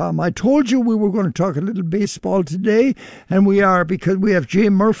WHKradio.com. I told you we were going to talk a little baseball today, and we are, because we have Jay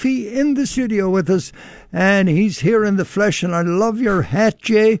Murphy in the studio with us, and he's here in the flesh. And I love your hat,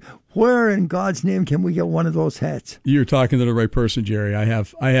 Jay. Where in God's name can we get one of those hats? You're talking to the right person, Jerry. I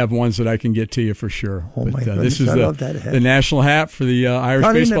have ones that I can get to you for sure. Oh, my goodness, this is I love that hat. The national hat for the Irish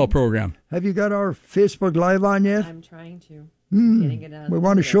baseball program. Have you got our Facebook Live on yet? I'm trying to. We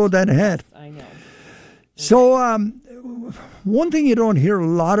want to show that ahead. I know. So, one thing you don't hear a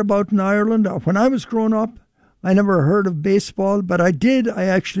lot about in Ireland, when I was growing up, I never heard of baseball, but I did. I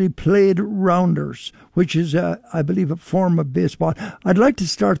actually played rounders, which is, I believe, a form of baseball. I'd like to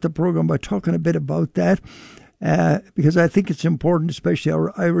start the program by talking a bit about that, because I think it's important, especially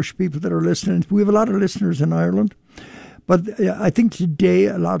our Irish people that are listening. We have a lot of listeners in Ireland, but I think today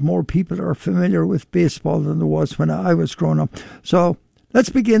a lot more people are familiar with baseball than there was when I was growing up. So let's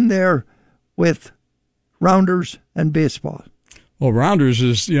begin there with rounders and baseball. Well, rounders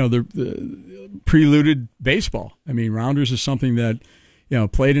is, the preluded baseball. I mean, rounders is something that,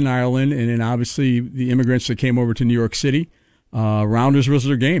 played in Ireland, and then obviously the immigrants that came over to New York City, rounders was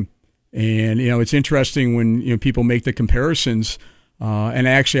their game. And, it's interesting when, people make the comparisons. And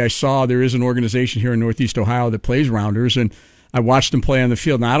actually I saw there is an organization here in Northeast Ohio that plays rounders, and I watched them play on the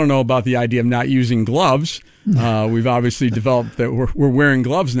field. Now, I don't know about the idea of not using gloves. We've obviously developed that we're wearing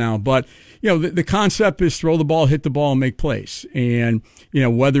gloves now, but the concept is throw the ball, hit the ball, and make plays. And,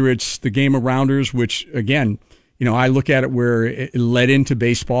 whether it's the game of rounders, which, again, I look at it where it led into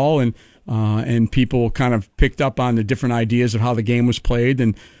baseball, and people kind of picked up on the different ideas of how the game was played.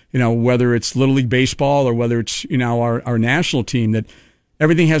 And, whether it's Little League Baseball or whether it's, our national team, that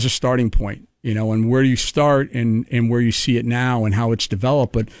everything has a starting point, and where you start and where you see it now and how it's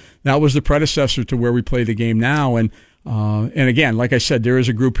developed. But that was the predecessor to where we play the game now. And again, like I said, there is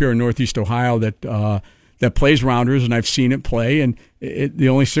a group here in Northeast Ohio that plays rounders, and I've seen it play. And the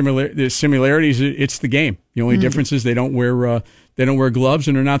only similarities, it's the game. The only difference is they don't wear gloves,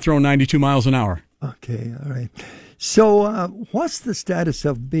 and they're not throwing 92 miles an hour. Okay, all right. So, what's the status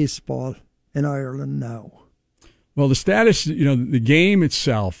of baseball in Ireland now? Well, the status, the game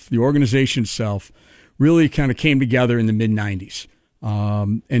itself, the organization itself, really kind of came together in the mid-'90s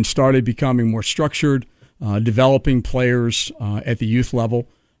and started becoming more structured. Developing players at the youth level.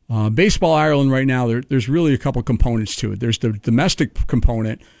 Baseball Ireland right now, there's really a couple components to it. There's the domestic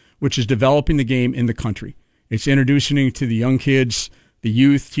component, which is developing the game in the country. It's introducing it to the young kids, the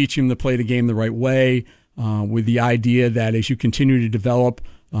youth, teaching them to play the game the right way, with the idea that as you continue to develop,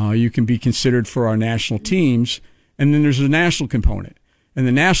 you can be considered for our national teams. And then there's the national component. And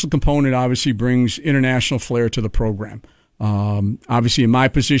the national component obviously brings international flair to the program. Obviously, in my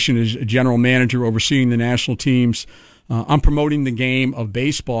position as a general manager overseeing the national teams, I'm promoting the game of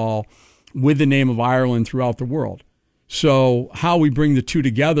baseball with the name of Ireland throughout the world. So how we bring the two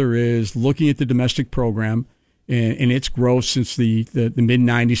together is looking at the domestic program and its growth since the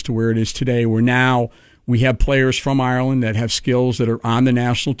mid-'90s to where it is today, where now we have players from Ireland that have skills that are on the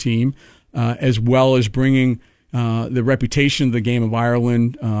national team, as well as bringing the reputation of the game of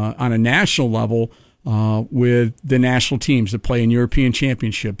Ireland on a national level with the national teams that play in European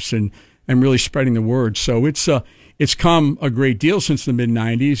championships and really spreading the word. So it's come a great deal since the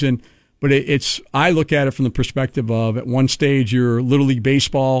mid-'90s, but I look at it from the perspective of at one stage you're Little League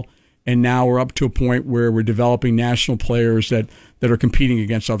Baseball, and now we're up to a point where we're developing national players that are competing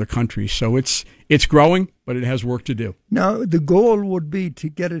against other countries. So it's growing, but it has work to do. Now, the goal would be to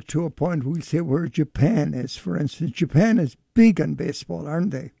get it to a point, we'll say, where Japan is, for instance. Japan is big on baseball,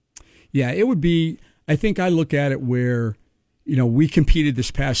 aren't they? Yeah, it would be. I think I look at it where, we competed this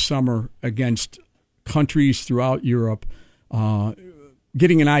past summer against countries throughout Europe,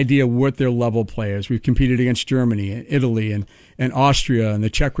 getting an idea of what their level play is. We've competed against Germany and Italy and Austria and the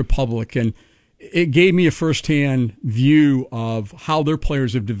Czech Republic, and it gave me a firsthand view of how their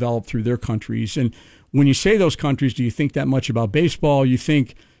players have developed through their countries. And when you say those countries, do you think that much about baseball? You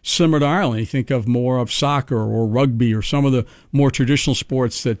think similar to Ireland. You think of more of soccer or rugby or some of the more traditional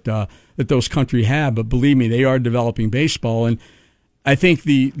sports that those countries have. But believe me, they are developing baseball. And I think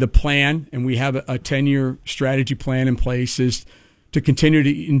the plan, and we have a 10-year strategy plan in place, is to continue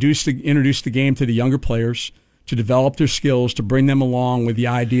to introduce the game to the younger players, to develop their skills, to bring them along with the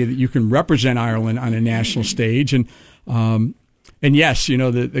idea that you can represent Ireland on a national stage. And yes,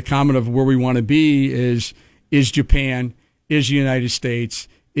 the comment of where we want to be is Japan, is the United States,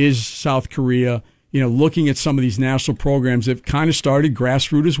 is South Korea, looking at some of these national programs that kind of started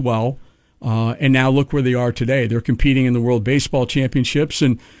grassroots as well. And now look where they are today. They're competing in the World Baseball Championships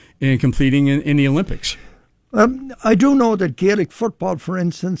and competing in the Olympics. I do know that Gaelic football, for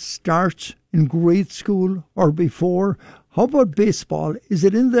instance, starts in grade school or before. How about baseball? Is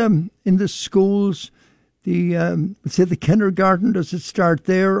it in the schools, say the kindergarten? Does it start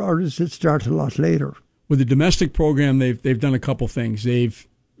there, or does it start a lot later? With the domestic program, they've done a couple things. They've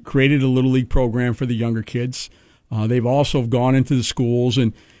created a Little League program for the younger kids. They've also gone into the schools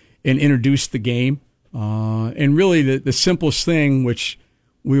and introduced the game. And really the simplest thing, which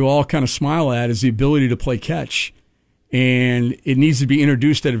we all kind of smile at, is the ability to play catch. and it needs to be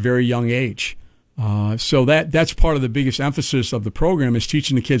introduced at a very young age. So that's part of the biggest emphasis of the program is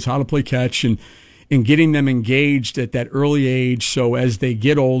teaching the kids how to play catch and getting them engaged at that early age. So as they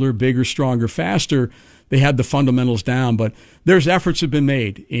get older, bigger, stronger, faster, they have the fundamentals down. But there's efforts have been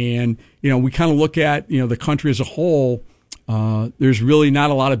made, and we kind of look at the country as a whole. There's really not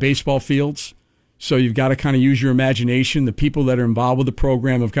a lot of baseball fields, so you've got to kind of use your imagination. The people that are involved with the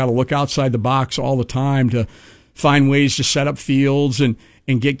program have got to look outside the box all the time to find ways to set up fields and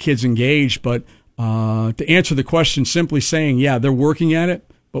get kids engaged. But to answer the question, simply saying, yeah, they're working at it,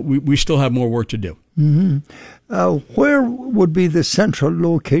 but we still have more work to do. Mm-hmm. Where would be the central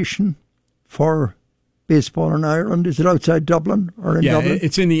location for baseball in Ireland? Is it outside Dublin or in Dublin?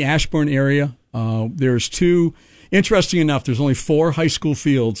 It's in the Ashbourne area. There's two. Interesting enough, there's only 4 high school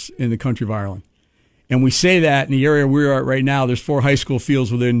fields in the country of Ireland. And we say that in the area we're at right now, there's 4 high school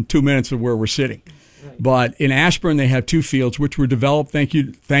fields within 2 minutes of where we're sitting. Right. But in Ashbourne, they have 2 fields, which were developed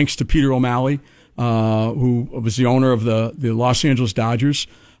thanks to Peter O'Malley, who was the owner of the Los Angeles Dodgers.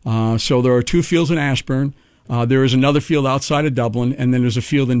 So there are 2 fields in Ashbourne. There is another field outside of Dublin, and then there's a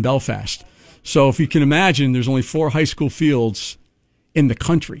field in Belfast. So if you can imagine, there's only 4 high school fields in the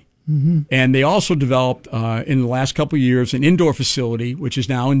country. Mm-hmm. And they also developed in the last couple of years an indoor facility, which is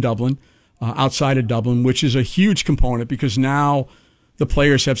now in Dublin, outside of Dublin, which is a huge component because now the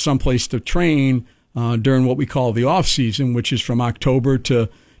players have someplace to train during what we call the off season, which is from October to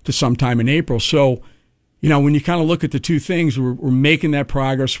sometime in April. So, when you kind of look at the 2 things, we're making that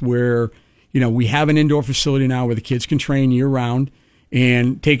progress where, we have an indoor facility now where the kids can train year round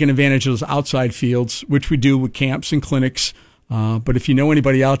and taking advantage of those outside fields, which we do with camps and clinics. But if you know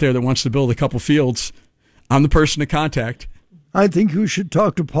anybody out there that wants to build a couple fields, I'm the person to contact. I think you should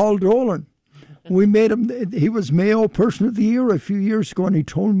talk to Paul Dolan. We made him, he was Mayo Person of the Year a few years ago, and he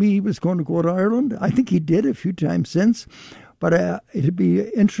told me he was going to go to Ireland. I think he did a few times since. But it'd be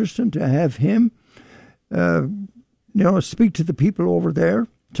interesting to have him, speak to the people over there,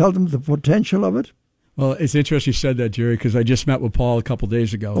 tell them the potential of it. Well, it's interesting you said that, Jerry, because I just met with Paul a couple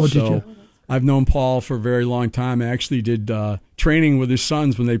days ago. Oh, did you? I've known Paul for a very long time. I actually did training with his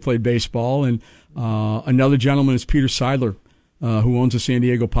sons when they played baseball. And another gentleman is Peter Seidler, who owns the San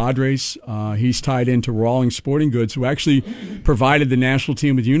Diego Padres. He's tied into Rawlings Sporting Goods, who actually provided the national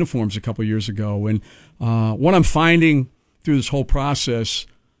team with uniforms a couple years ago. And what I'm finding through this whole process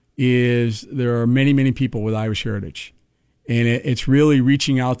is there are many, many people with Irish heritage. And it's really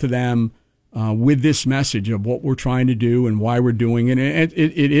reaching out to them with this message of what we're trying to do and why we're doing it. And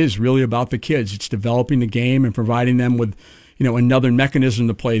it is really about the kids. It's developing the game and providing them with, another mechanism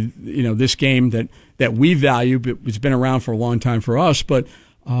to play, this game that we value, but it's been around for a long time for us, but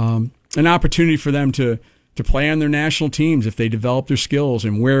an opportunity for them to play on their national teams if they develop their skills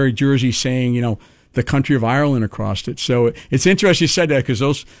and wear a jersey saying, the country of Ireland across it. So it's interesting you said that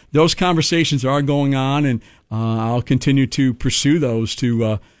because those conversations are going on, and I'll continue to pursue those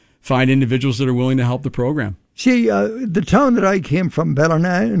to find individuals that are willing to help the program. See, the town that I came from,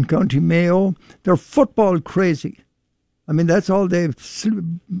 Ballina in County Mayo, they're football crazy. I mean, that's all they're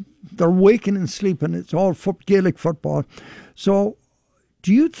waking and sleeping. It's all Gaelic football. So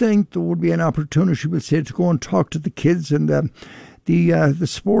do you think there would be an opportunity, we'll say, to go and talk to the kids and the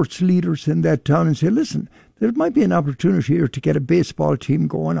sports leaders in that town and say, listen, there might be an opportunity here to get a baseball team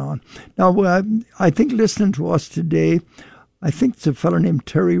going on? Now, I think listening to us today, I think it's a fellow named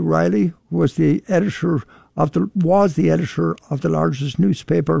Terry Riley, who was the editor of the largest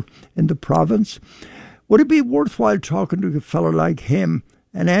newspaper in the province. Would it be worthwhile talking to a fellow like him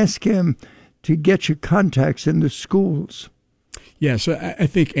and ask him to get you contacts in the schools? Yeah, so I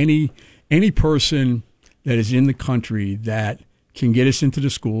think any person that is in the country that can get us into the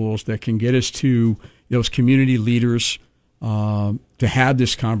schools, that can get us to those community leaders to have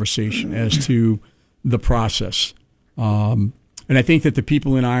this conversation as to the process. And I think that the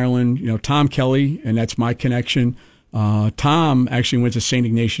people in Ireland, Tom Kelly, and that's my connection. Tom actually went to St.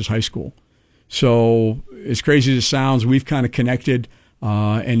 Ignatius High School. So as crazy as it sounds, we've kind of connected,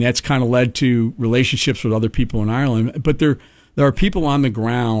 and that's kind of led to relationships with other people in Ireland. But there are people on the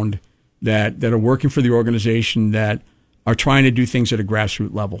ground that are working for the organization that are trying to do things at a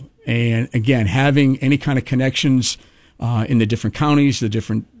grassroots level. And again, having any kind of connections in the different counties, the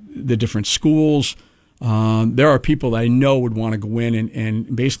different schools, there are people that I know would want to go in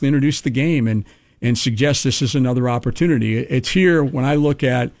and basically introduce the game and suggest this is another opportunity. It's here when I look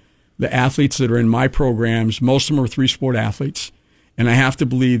at the athletes that are in my programs, most of them are 3-sport athletes. And I have to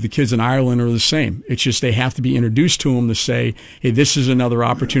believe the kids in Ireland are the same. It's just they have to be introduced to them to say, hey, this is another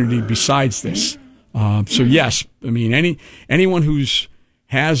opportunity besides this. So yes, I mean anyone who's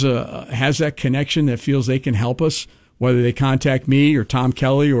has that connection that feels they can help us, whether they contact me or Tom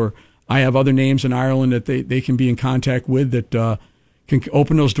Kelly, or I have other names in Ireland that they can be in contact with that can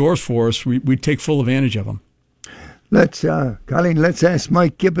open those doors for us. We take full advantage of them. Colleen, let's ask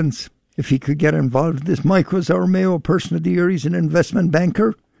Mike Gibbons if he could get involved in this. Mike was our Mayo Person of the Year. He's an investment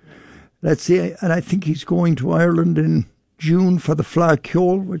banker. Let's see, and I think he's going to Ireland in June for the Fleadh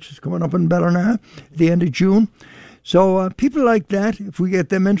Cheoil, which is coming up in Ballina at the end of June. So people like that, if we get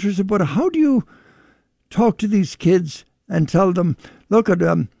them interested, but how do you talk to these kids and tell them, look at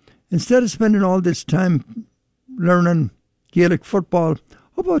instead of spending all this time learning Gaelic football,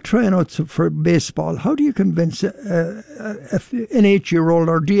 how about trying out for baseball? How do you convince an 8-year-old,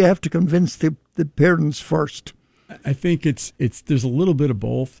 or do you have to convince the parents first? I think it's there's a little bit of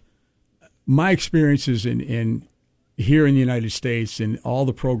both. My experiences in here in the United States and all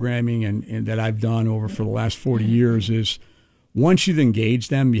the programming and that I've done over for the last 40 years is once you've engaged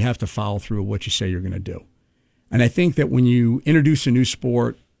them, you have to follow through with what you say you're going to do. And I think that when you introduce a new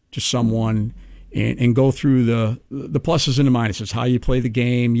sport to someone and go through the pluses and the minuses, how you play the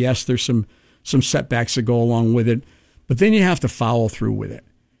game, yes, there's some setbacks that go along with it, but then you have to follow through with it.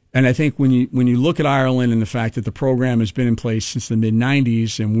 And I think when you look at Ireland and the fact that the program has been in place since the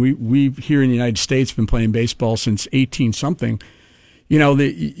mid-'90s, and we here in the United States been playing baseball since 18-something,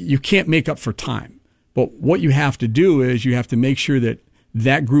 you can't make up for time. But what you have to do is you have to make sure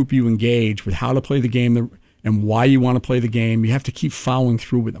that group you engage with how to play the game and why you want to play the game, you have to keep following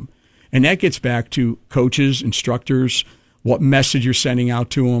through with them. And that gets back to coaches, instructors, what message you're sending out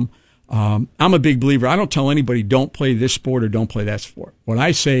to them. I'm a big believer. I don't tell anybody don't play this sport or don't play that sport. What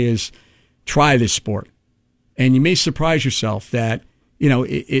I say is try this sport. And you may surprise yourself that,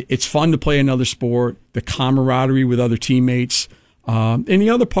 it's fun to play another sport, the camaraderie with other teammates. And the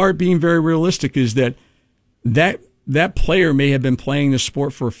other part, being very realistic, is that player may have been playing this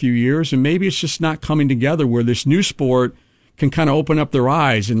sport for a few years, and maybe it's just not coming together where this new sport can kind of open up their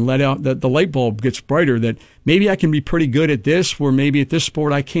eyes and let out that the light bulb gets brighter, that maybe I can be pretty good at this, where maybe at this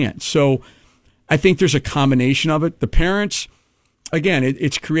sport I can't. So I think there's a combination of it. The parents, again,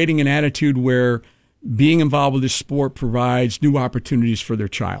 it's creating an attitude where being involved with this sport provides new opportunities for their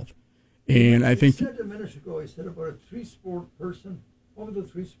child. And I think... You said a minute ago, you said about a 3-sport person. What were the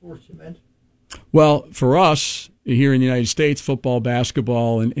 3 sports you meant? Well, for us here in the United States, football,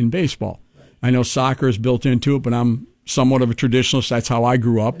 basketball, and baseball. Right. I know soccer is built into it, but I'm somewhat of a traditionalist. That's how I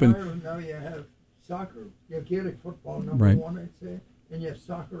grew up. In Ireland now you have soccer, you have Gaelic football, number one, I'd say, and you have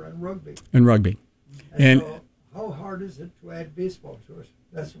soccer and rugby. And so how hard is it to add baseball to it?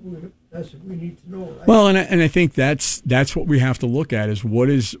 That's what we need to know. Right? Well, and I think that's what we have to look at is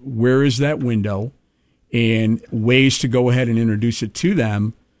where is that window, and ways to go ahead and introduce it to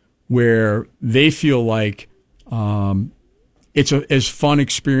them where they feel like it's as fun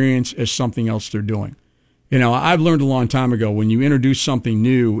experience as something else they're doing. I've learned a long time ago, when you introduce something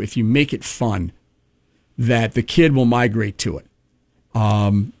new, if you make it fun, that the kid will migrate to it.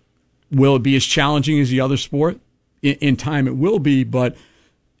 Will it be as challenging as the other sport? In time it will be, but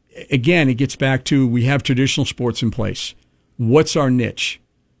again, it gets back to we have traditional sports in place. What's our niche?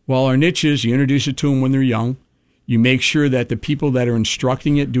 Well, our niche is you introduce it to them when they're young. You make sure that the people that are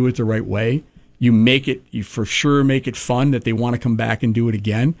instructing it do it the right way. You for sure make it fun, that they want to come back and do it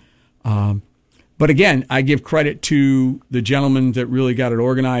again. But again, I give credit to the gentleman that really got it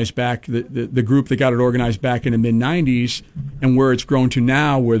organized back, the group that got it organized back in the mid-'90s, and where it's grown to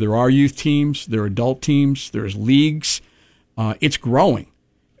now, where there are youth teams, there are adult teams, there's leagues. It's growing.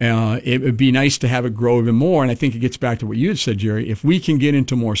 It would be nice to have it grow even more, and I think it gets back to what you had said, Jerry. If we can get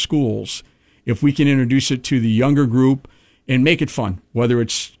into more schools, if we can introduce it to the younger group and make it fun, whether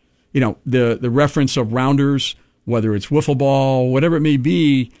it's the reference of rounders, whether it's wiffle ball, whatever it may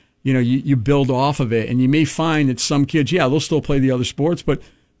be, you build off of it, and you may find that some kids, they'll still play the other sports, but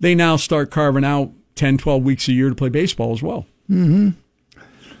they now start carving out 10, 12 weeks a year to play baseball as well. Mm-hmm.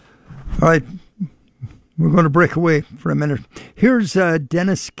 All right. We're going to break away for a minute. Here's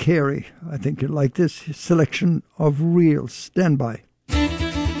Dennis Carey. I think you'll like this selection of reels. Stand by.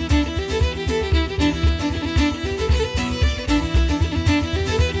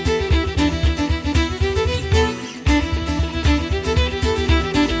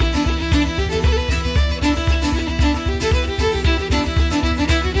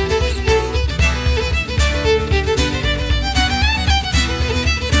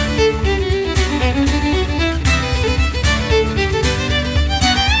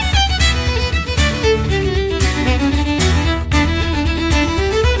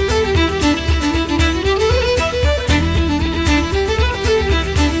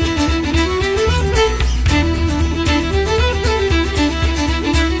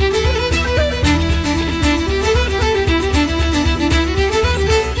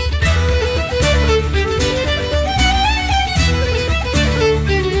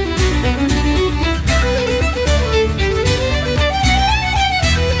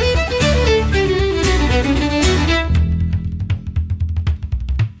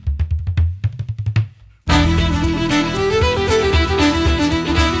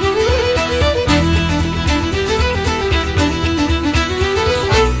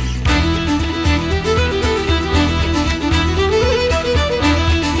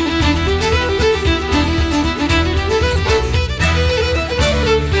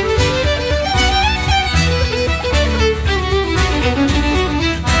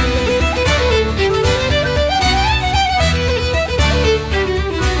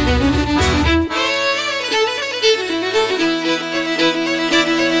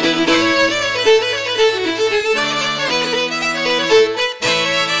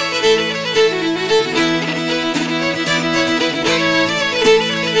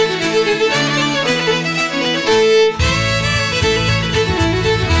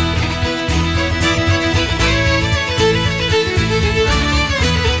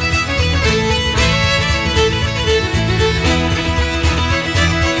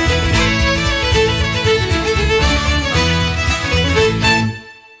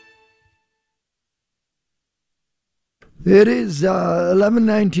 It is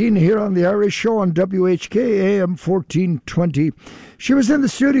 11:19 here on the Irish Show on WHK AM 1420. She was in the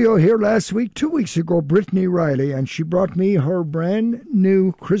studio here last week, 2 weeks ago, Brittany Riley, and she brought me her brand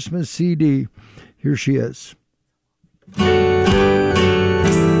new Christmas CD. Here she is.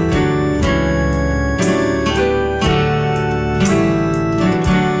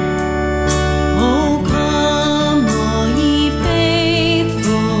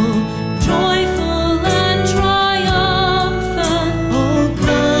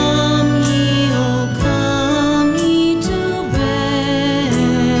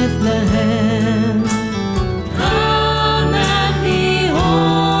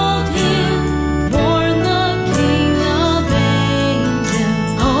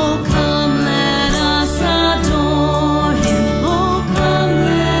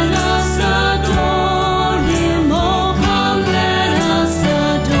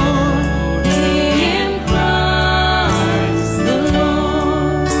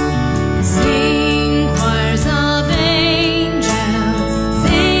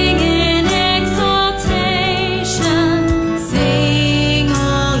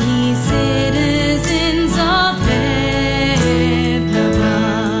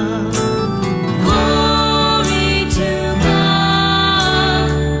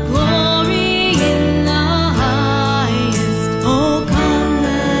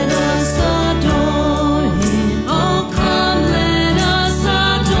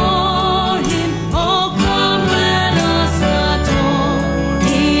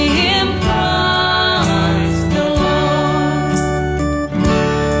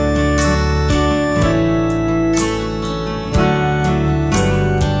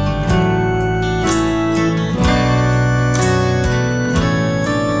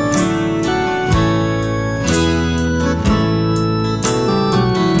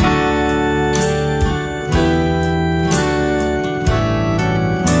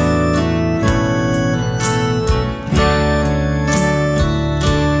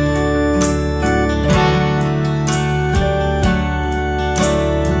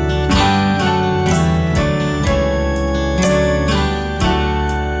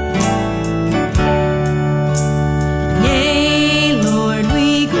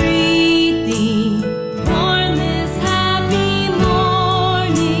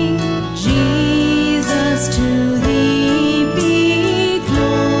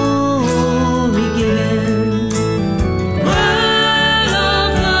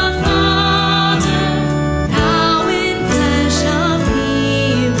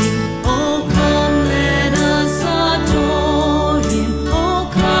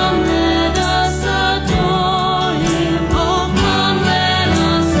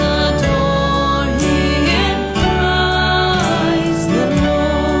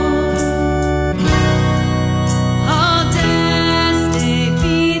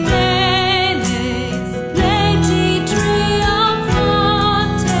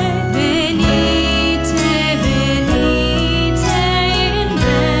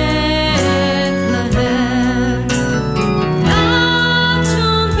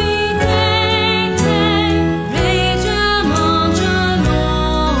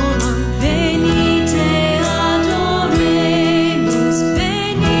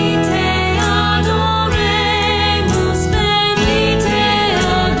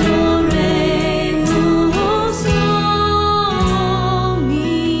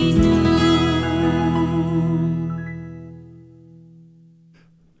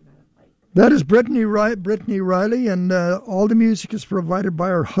 That is Brittany Riley, and all the music is provided by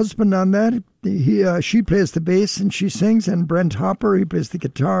her husband on that. She plays the bass and she sings, and Brent Hopper, he plays the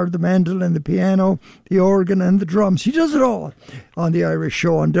guitar, the mandolin, the piano, the organ, and the drums. He does it all on the Irish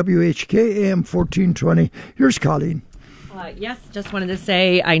Show on WHK AM 1420. Here's Colleen. Yes, just wanted to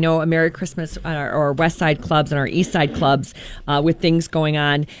say I know a Merry Christmas on our West Side clubs and our East Side clubs with things going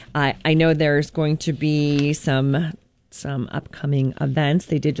on. I know there's going to be some upcoming events.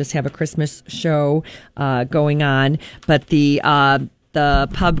 They did just have a Christmas show going on, but the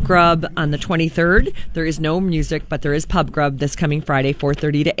pub grub on the 23rd, there is no music, but there is pub grub this coming Friday,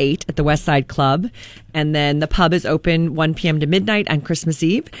 4:30 to 8 at the West Side Club. And then the pub is open 1 p.m. to midnight on Christmas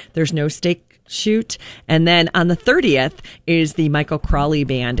Eve. There's no steak shoot. And then on the 30th is the Michael Crawley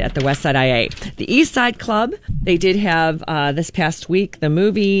Band at the West Side IA. The East Side Club, they did have this past week the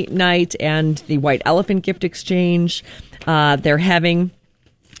movie night and the White Elephant gift exchange. They're having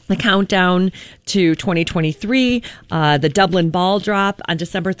the countdown to 2023. The Dublin Ball Drop on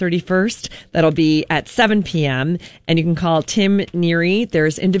December 31st. That'll be at 7 p.m. And you can call Tim Neary.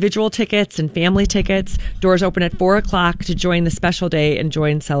 There's individual tickets and family tickets. Doors open at 4 o'clock to join the special day and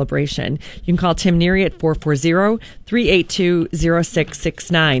join celebration. You can call Tim Neary at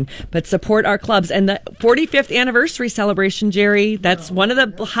 440-382-0669. But support our clubs. And the 45th anniversary celebration, Jerry, that's one of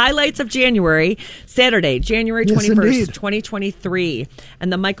the highlights of January. Saturday, January 21st, 2023.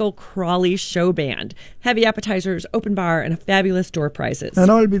 And the Michael Crawley Show Band. Heavy appetizers, open bar, and a fabulous door prizes.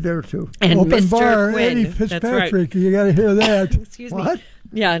 And I'll be there too. And open Mr. bar, Quinn. Eddie Fitzpatrick. You got to hear that. Excuse me.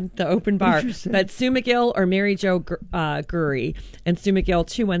 Yeah, the open bar. That's Sue McGill or Mary Jo Gurry. And Sue McGill,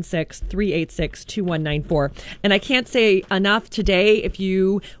 216-386-2194. And I can't say enough today, if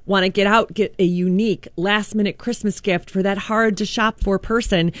you want to get out, get a unique last-minute Christmas gift for that hard-to-shop-for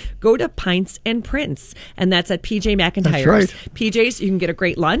person, go to Pints and Prints. And that's at PJ McIntyre's. That's right. PJ's, you can get a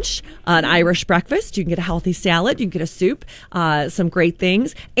great lunch, an Irish breakfast. You can get a healthy salad. You can get a soup, some great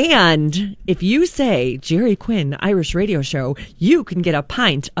things. And if you say Jerry Quinn Irish Radio Show, you can get a pint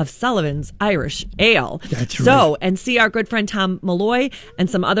of Sullivan's Irish Ale. That's right. So, and see our good friend Tom Malloy and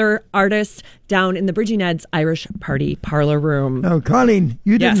some other artists down in the Bridging Ed's Irish Party Parlor Room. Now, Colleen,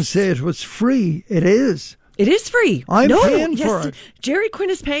 you didn't say it was free. It is. It is free. I'm paying for it. Jerry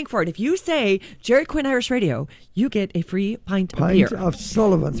Quinn is paying for it. If you say Jerry Quinn Irish Radio, you get a free pint of beer. Of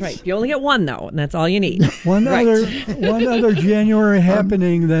Sullivan's. That's right. You only get one, though, and that's all you need. One other January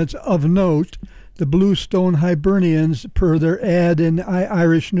happening that's of note. The Bluestone Hibernians, per their ad in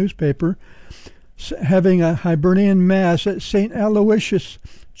Irish newspaper, having a Hibernian Mass at St. Aloysius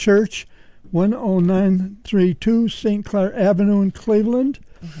Church, 10932 St. Clair Avenue in Cleveland.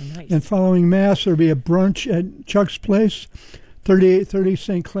 Nice. And following Mass, there'll be a brunch at Chuck's Place, 3830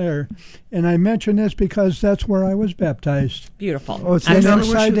 St. Clair. And I mention this because that's where I was baptized. Beautiful. Oh, it's and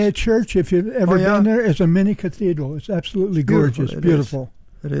inside that church, if you've ever been there, it's a mini cathedral. It's absolutely gorgeous. Beautiful.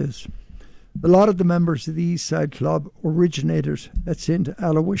 It is. A lot of the members of the East Side Club originated at St.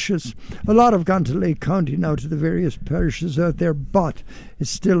 Aloysius. A lot have gone to Lake County now, to the various parishes out there, but it's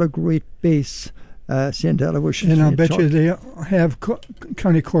still a great base, St. Aloysius. And I'll bet you they have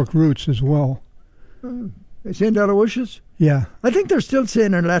County Cork roots as well. St. Aloysius? Yeah. I think they're still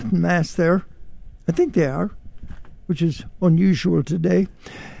saying a Latin Mass there. I think they are, which is unusual today.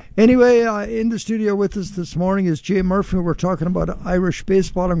 Anyway, in the studio with us this morning is Jay Murphy. We're talking about Irish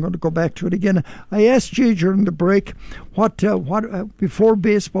baseball. I'm going to go back to it again. I asked Jay during the break what before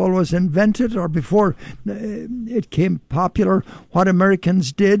baseball was invented or before it became popular, what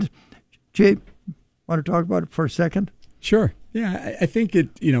Americans did. Jay, want to talk about it for a second? Sure. Yeah, I think it.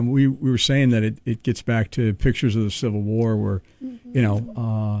 We were saying that it gets back to pictures of the Civil War where,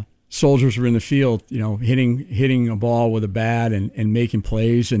 soldiers were in the field, hitting a ball with a bat and making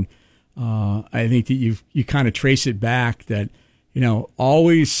plays. And I think that you kind of trace it back that,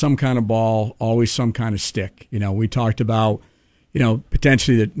 always some kind of ball, always some kind of stick. We talked about,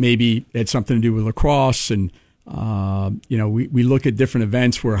 potentially that maybe it had something to do with lacrosse. And, we look at different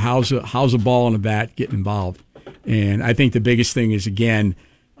events where how's a ball and a bat getting involved. And I think the biggest thing is, again,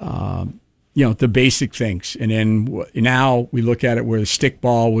 the basic things. And then now we look at it where the stick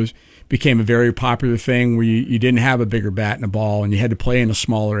ball became a very popular thing where you didn't have a bigger bat and a ball and you had to play in a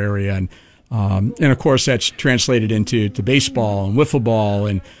smaller area. And of course that's translated into baseball and wiffle ball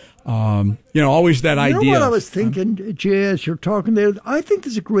and, always that idea. You know what I was thinking, Jay, as you're talking there? I think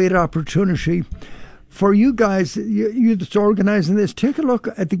there's a great opportunity for you guys, you that's organizing this. Take a look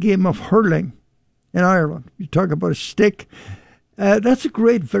at the game of hurling in Ireland. You talk about a stick. That's a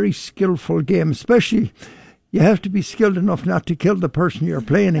great, very skillful game, especially you have to be skilled enough not to kill the person you're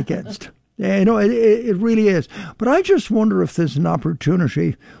playing against. It really is. But I just wonder if there's an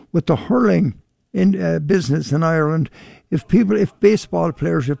opportunity with the hurling in business in Ireland, if baseball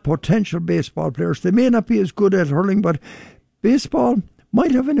players, if potential baseball players, they may not be as good at hurling, but baseball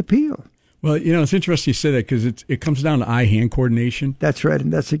might have an appeal. Well, it's interesting you say that because it comes down to eye-hand coordination. That's right,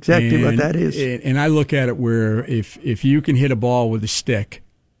 and that's exactly what that is. And I look at it where if you can hit a ball with a stick,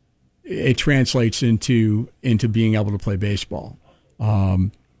 it translates into being able to play baseball.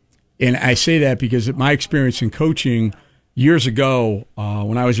 And I say that because my experience in coaching years ago,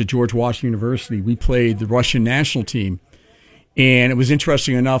 when I was at George Washington University, we played the Russian national team. And it was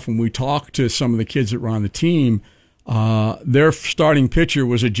interesting enough when we talked to some of the kids that were on the team, their starting pitcher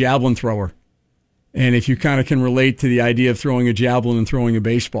was a javelin thrower. And if you kind of can relate to the idea of throwing a javelin and throwing a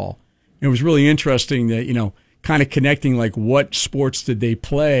baseball, it was really interesting that, kind of connecting like what sports did they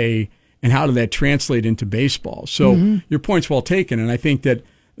play and how did that translate into baseball. So your point's well taken. And I think that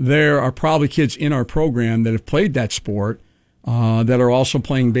there are probably kids in our program that have played that sport that are also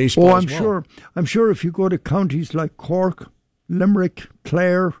playing baseball. Oh, I'm as well. sure. I'm sure if you go to counties like Cork, Limerick,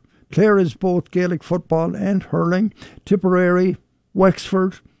 Clare is both Gaelic football and hurling. Tipperary,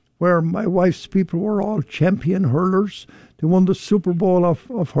 Wexford, where my wife's people were all champion hurlers. They won the Super Bowl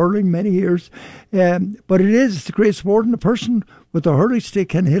of hurling many years. But it's a great sport, and a person with a hurling stick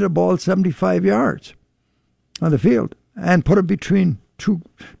can hit a ball 75 yards on the field and put it between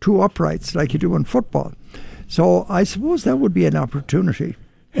two uprights like you do in football. So I suppose that would be an opportunity.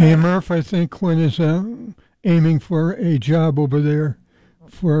 Hey, Murph, I think Quinn is aiming for a job over there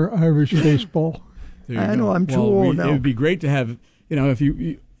for Irish baseball. I know, I'm too old now. It would be great to have, if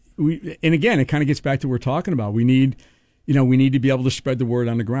and again, it kind of gets back to what we're talking about. We need to be able to spread the word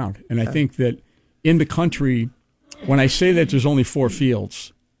on the ground. And I think that in the country, when I say that there's only 4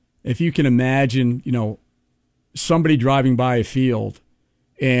 fields, if you can imagine, somebody driving by a field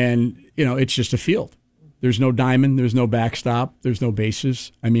and, it's just a field. There's no diamond, there's no backstop, there's no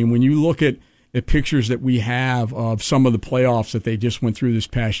bases. I mean, when you look at the pictures that we have of some of the playoffs that they just went through this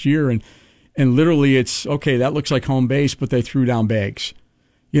past year, and literally it's, okay, that looks like home base, but they threw down bags.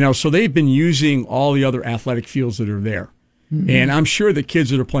 So they've been using all the other athletic fields that are there. Mm-hmm. And I'm sure the kids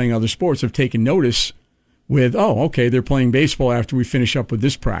that are playing other sports have taken notice with, oh, okay, they're playing baseball after we finish up with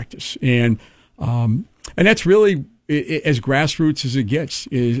this practice. And that's really, as grassroots as it gets,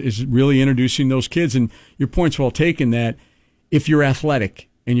 is really introducing those kids. And your point's well taken that if you're athletic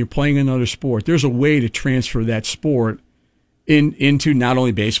and you're playing another sport, there's a way to transfer that sport into not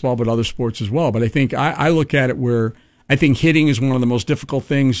only baseball but other sports as well. But I think I look at it where I think hitting is one of the most difficult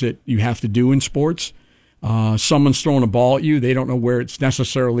things that you have to do in sports. Someone's throwing a ball at you, they don't know where it's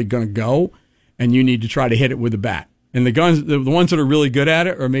necessarily going to go, and you need to try to hit it with a bat. And the ones that are really good at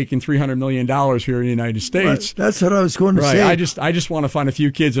it are making $300 million here in the United States. Right. That's what I was going to say. I just want to find a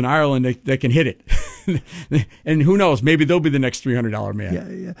few kids in Ireland that can hit it, and who knows? Maybe they'll be the next $300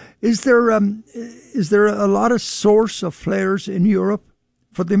 man. Yeah. Is there a lot of source of players in Europe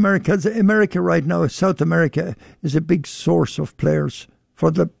for the Americans? America right now, South America is a big source of players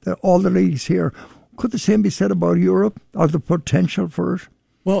for all the leagues here. Could the same be said about Europe, or the potential for it?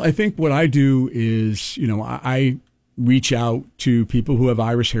 Well, I think what I do is, I reach out to people who have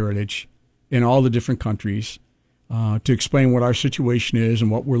Irish heritage in all the different countries to explain what our situation is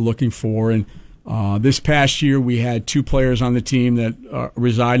and what we're looking for. And this past year, we had 2 players on the team that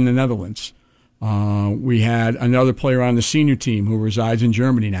reside in the Netherlands. We had another player on the senior team who resides in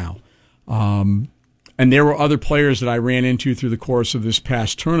Germany now. And there were other players that I ran into through the course of this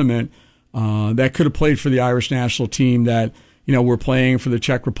past tournament that could have played for the Irish national team that we're playing for the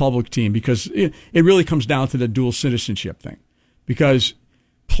Czech Republic team, because it really comes down to the dual citizenship thing. Because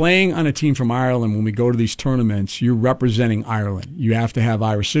playing on a team from Ireland, when we go to these tournaments, you're representing Ireland. You have to have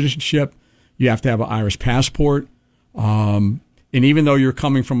Irish citizenship. You have to have an Irish passport. And even though you're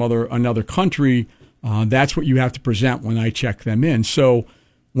coming from another country, that's what you have to present when I check them in. So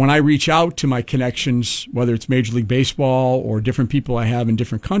when I reach out to my connections, whether it's Major League Baseball or different people I have in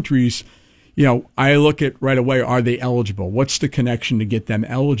different countries, I look at right away, are they eligible? What's the connection to get them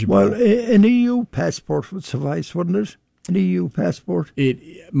eligible? Well, an EU passport would suffice, wouldn't it? An EU passport?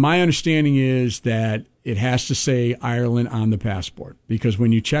 My understanding is that it has to say Ireland on the passport, because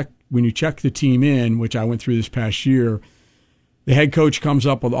when you check the team in, which I went through this past year, the head coach comes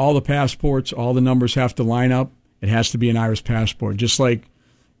up with all the passports, all the numbers have to line up. It has to be an Irish passport, just like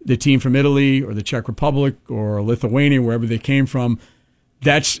the team from Italy or the Czech Republic or Lithuania, wherever they came from.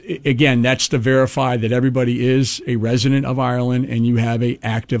 That's to verify that everybody is a resident of Ireland and you have an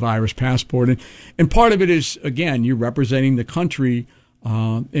active Irish passport. And part of it is, again, you're representing the country.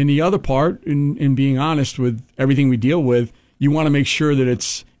 And the other part, in being honest with everything we deal with, you want to make sure that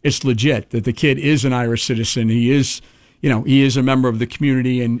it's legit, that the kid is an Irish citizen. He is a member of the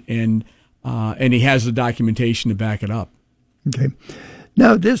community and he has the documentation to back it up. Okay.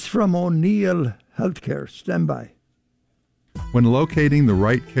 Now this from O'Neill Healthcare. Stand by. When locating the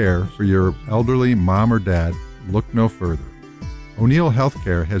right care for your elderly mom or dad, look no further. O'Neill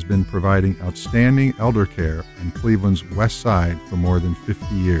Healthcare has been providing outstanding elder care in Cleveland's West Side for more than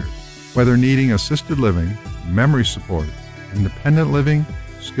 50 years. Whether needing assisted living, memory support, independent living,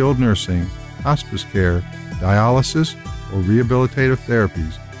 skilled nursing, hospice care, dialysis, or rehabilitative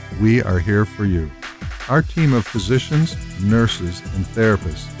therapies, we are here for you. Our team of physicians, nurses, and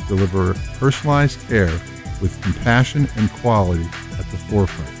therapists deliver personalized care with compassion and quality at the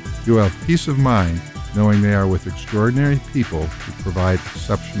forefront. You have peace of mind knowing they are with extraordinary people who provide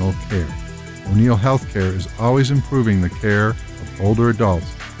exceptional care. O'Neill Healthcare is always improving the care of older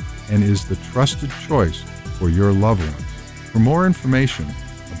adults and is the trusted choice for your loved ones. For more information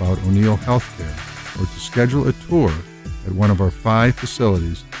about O'Neill Healthcare or to schedule a tour, at one of our 5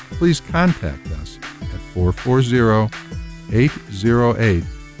 facilities, please contact us at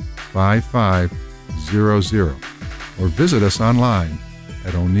 440-808-5500 or visit us online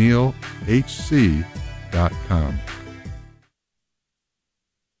at o'neillhc.com.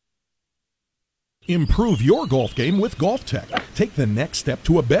 Improve your golf game with GolfTech. Take the next step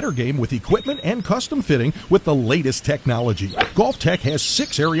to a better game with equipment and custom fitting with the latest technology. GolfTech has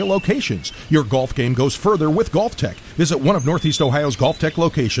 6 area locations. Your golf game goes further with GolfTech. Visit one of Northeast Ohio's GolfTech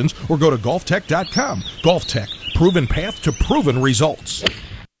locations or go to golftech.com. GolfTech, proven path to proven results.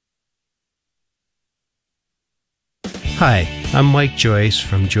 Hi, I'm Mike Joyce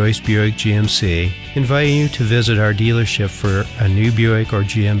from Joyce Buick GMC, inviting you to visit our dealership for a new Buick or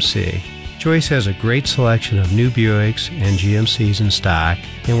GMC. Joyce has a great selection of new Buicks and GMCs in stock,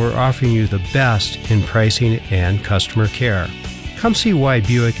 and we're offering you the best in pricing and customer care. Come see why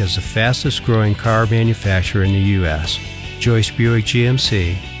Buick is the fastest growing car manufacturer in the U.S. Joyce Buick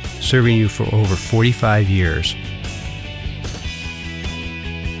GMC, serving you for over 45 years.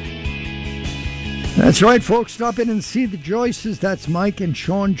 That's right, folks. Stop in and see the Joyces. That's Mike and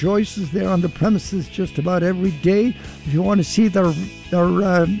Sean Joyce's. They're on the premises just about every day. If you want to see their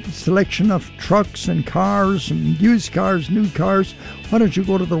selection of trucks and cars and used cars, new cars, why don't you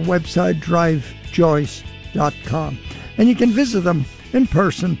go to their website, drivejoyce.com. And you can visit them in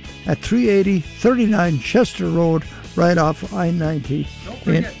person at 380 39 Chester Road, right off I-90. Don't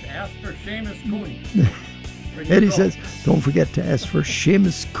forget to ask for Seamus Cooney. Eddie says, don't forget to ask for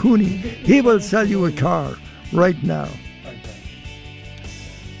Seamus Cooney. He will sell you a car right now.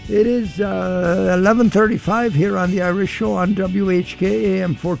 It is 11:35 here on the Irish Show on WHK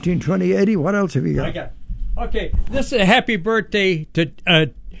AM 1420. Eddie, what else have you got? Okay, this is a happy birthday to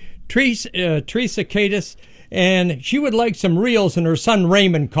Teresa Cadis, and she would like some reels, and her son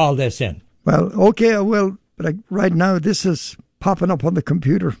Raymond called this in. Well, okay, I will. But right now, this is popping up on the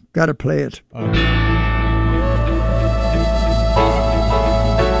computer. Got to play it. Okay.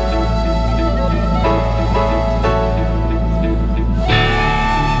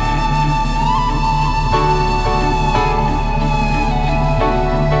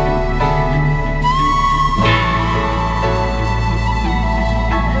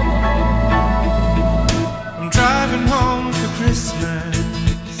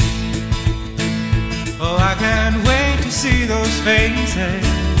 Faces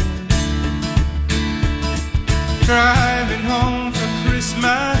driving home for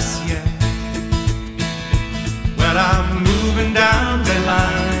Christmas, yeah. Well, I'm moving down the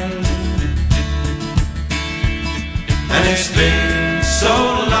line, and it's been so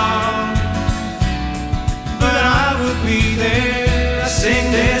long, but I will be there. I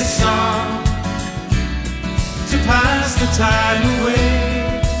sing this song to pass the time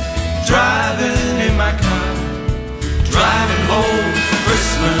away, driving in my car, driving home for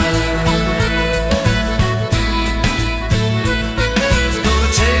Christmas. It's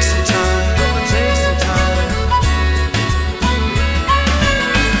gonna take some time,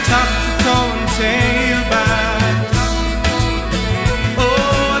 top to toe and tail back.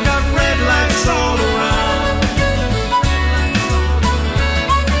 Oh, I got red lights all around,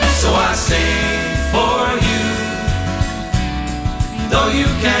 so I sing for you, though you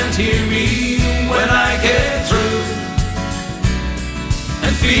can't hear me when I get through.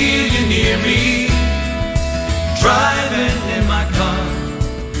 Feel you near me, driving in my car,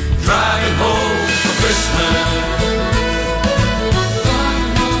 driving home for Christmas.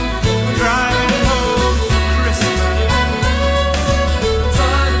 Driving home for Christmas,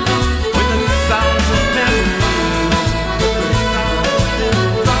 with 1,000 memories.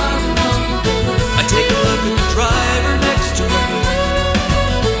 I take a look at the driver next to me,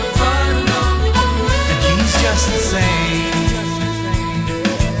 and he's just the same.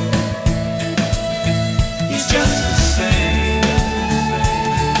 Just the same.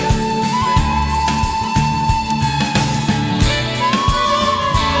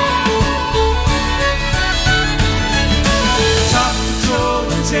 Top to toe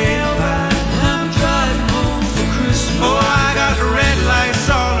and tail back, I'm driving home for Christmas. Oh, I got red lights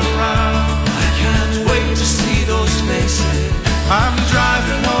all around, I can't wait to see those faces. I'm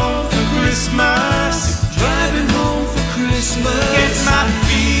driving home for Christmas, driving home for Christmas. Get my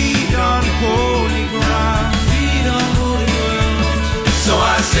feet on holy ground, so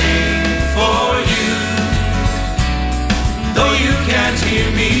I sing for you, though you can't hear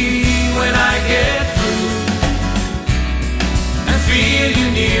me when I get through, and feel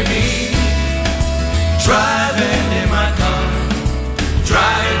you near me, driving in my car,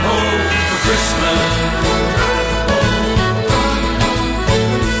 driving home for Christmas.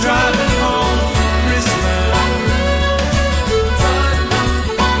 Driving home for Christmas.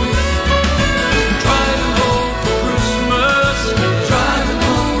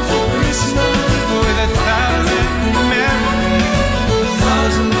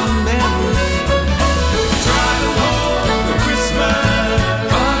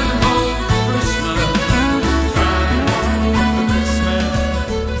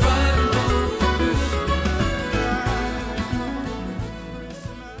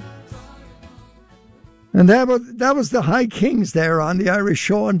 And that was the High Kings there on the Irish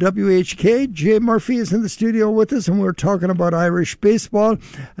Show on WHK. Jay Murphy is in the studio with us, and we're talking about Irish baseball.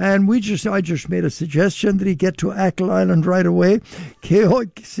 And I just made a suggestion that he get to Achill Island right away.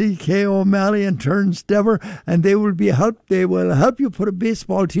 See K.O. O'Malley and Terence Dever, and they will help you put a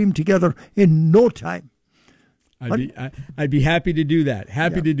baseball team together in no time. I'd be happy to do that.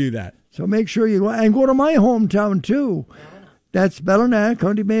 To do that. So make sure you go to my hometown too. That's Ballina,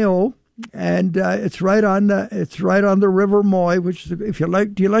 County Mayo. And it's right on the River Moy, which is, if you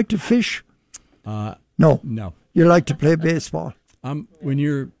like, do you like to fish? No. You like to play baseball.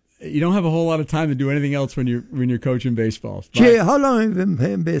 You don't have a whole lot of time to do anything else when you're coaching baseball. Jay, how long have you been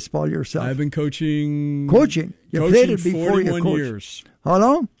playing baseball yourself? I've been coaching. You played it before you coached. 41 years. How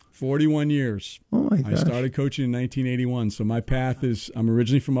long? 41 years. Oh my gosh. I started coaching in 1981. So my path I'm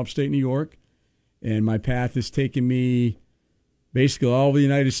originally from upstate New York, and my path has taken me basically all over the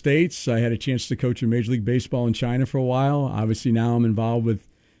United States. I had a chance to coach in Major League Baseball in China for a while. Obviously, now I'm involved with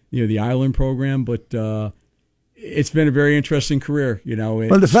the Ireland program, but it's been a very interesting career.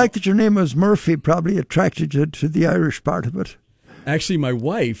 Well, the fact that your name was Murphy probably attracted you to the Irish part of it. Actually, my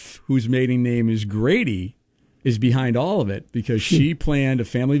wife, whose maiden name is Grady, is behind all of it because she planned a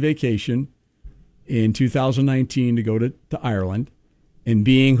family vacation in 2019 to go to Ireland. And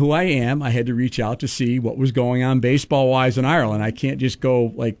being who I am, I had to reach out to see what was going on baseball-wise in Ireland. I can't just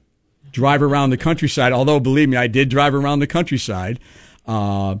go, drive around the countryside, although, believe me, I did drive around the countryside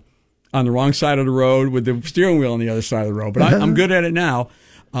on the wrong side of the road with the steering wheel on the other side of the road. But I'm good at it now.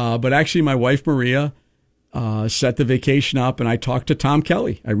 But actually, my wife, Maria, set the vacation up, and I talked to Tom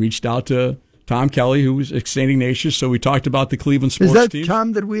Kelly. I reached out to Tom Kelly, who was at St. Ignatius, so we talked about the Cleveland sports team. Is that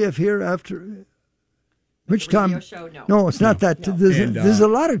Tom that we have here after... Which Tom? Show, no. No, it's not that. No. There's a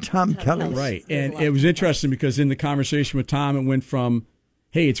lot of Tom Kelly. Right. And it was interesting because in the conversation with Tom, it went from,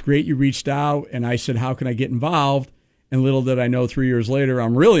 hey, it's great you reached out. And I said, how can I get involved? And little did I know 3 years later,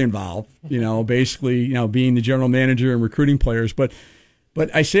 I'm really involved, basically, being the general manager and recruiting players. But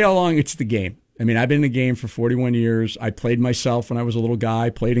I say all along, it's the game. I mean, I've been in the game for 41 years. I played myself when I was a little guy,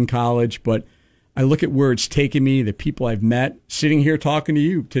 played in college. But I look at where it's taken me, the people I've met, sitting here talking to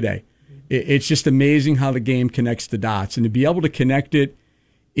you today. It's just amazing how the game connects the dots, and to be able to connect it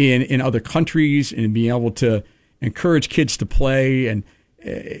in other countries and be able to encourage kids to play, and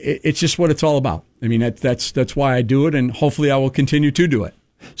it's just what it's all about. I mean, that's why I do it, and hopefully I will continue to do it.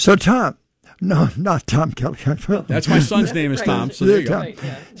 So Tom, no, not Tom Kelly. That's my son's name is Tom. So there you go.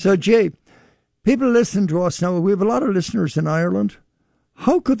 So Jay, people listen to us now. We have a lot of listeners in Ireland.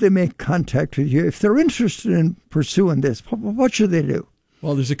 How could they make contact with you if they're interested in pursuing this? What should they do?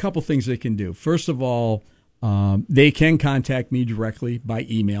 Well, there's a couple things they can do. First of all, they can contact me directly by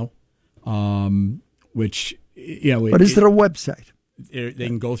email, which, But is there a website? They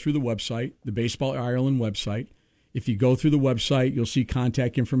can go through the website, the Baseball Ireland website. If you go through the website, you'll see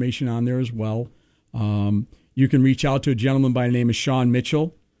contact information on there as well. You can reach out to a gentleman by the name of Sean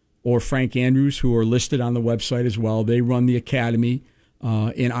Mitchell or Frank Andrews, who are listed on the website as well. They run the academy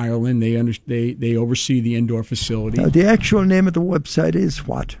in Ireland. They oversee the indoor facility. The actual name of the website is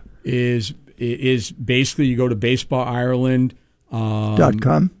what? Is basically you go to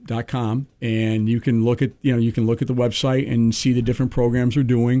baseballireland.com and you can look at the website and see the different programs we're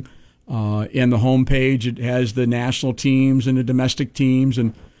doing. In the homepage, it has the national teams and the domestic teams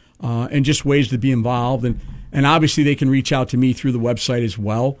and just ways to be involved, and obviously they can reach out to me through the website as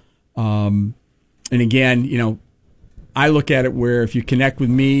well. And again, I look at it where if you connect with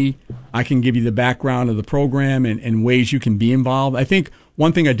me, I can give you the background of the program and ways you can be involved. I think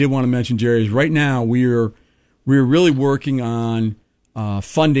one thing I did want to mention, Jerry, is right now we're really working on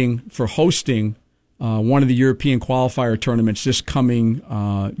funding for hosting one of the European qualifier tournaments this coming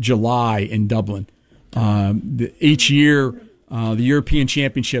July in Dublin. Each year, the European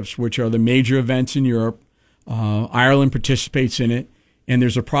Championships, which are the major events in Europe, Ireland participates in it. And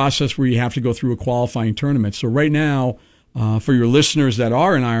there's a process where you have to go through a qualifying tournament. So right now, for your listeners that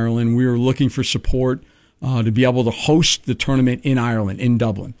are in Ireland, we are looking for support to be able to host the tournament in Ireland, in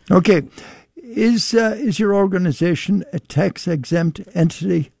Dublin. Okay. Is your organization a tax-exempt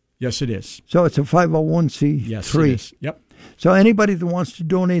entity? Yes, it is. So it's a 501c3? Yes, it is. Yep. So anybody that wants to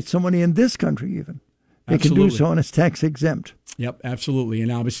donate some money in this country even, they can do so, and it's tax-exempt. Yep, absolutely.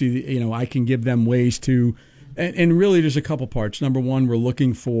 And obviously, I can give them ways to... And really, there's a couple parts. Number one, we're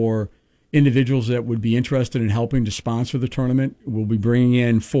looking for individuals that would be interested in helping to sponsor the tournament. We'll be bringing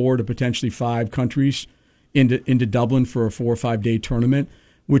in 4 to potentially 5 countries into Dublin for a 4 or 5 day tournament,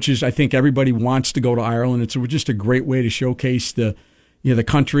 which is, I think, everybody wants to go to Ireland. It's just a great way to showcase the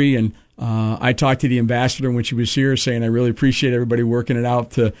country, and I talked to the ambassador when she was here, saying I really appreciate everybody working it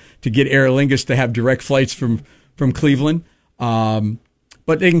out to get Aer Lingus to have direct flights from Cleveland.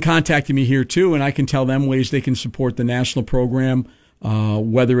 But they can contact me here too, and I can tell them ways they can support the national program,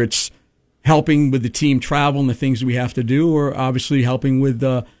 whether it's helping with the team travel and the things we have to do, or obviously helping with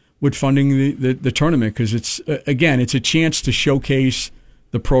funding the tournament, because it's a chance to showcase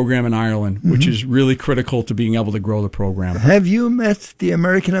the program in Ireland, which is really critical to being able to grow the program. Have you met the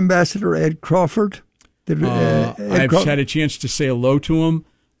American ambassador, Ed Crawford? I've had a chance to say hello to him.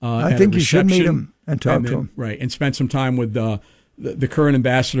 I think you should meet him and talk to him. Right, and spend some time with the current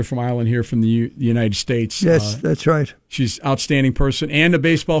ambassador from Ireland here from the United States. Yes, that's right. She's an outstanding person and a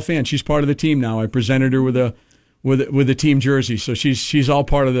baseball fan. She's part of the team now. I presented her with a team jersey, so she's all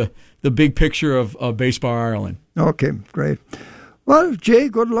part of the big picture of Baseball Ireland. Okay, great. Well, Jay,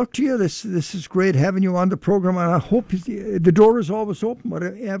 good luck to you. This is great having you on the program, and I hope the door is always open.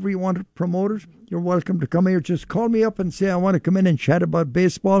 Whatever you want to promote it, you're welcome to come here. Just call me up and say, I want to come in and chat about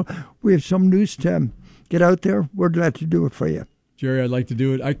baseball. We have some news to get out there. We're glad to do it for you. Jerry, I'd like to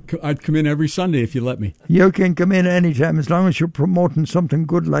do it. I'd come in every Sunday if you let me. You can come in anytime as long as you're promoting something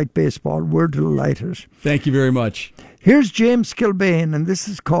good like baseball. We're delighted. Thank you very much. Here's James Kilbane, and this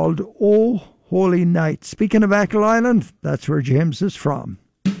is called Oh Holy Night. Speaking of Achill Island, that's where James is from.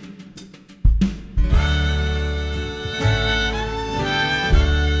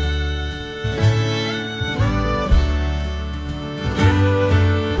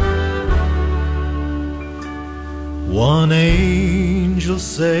 One angel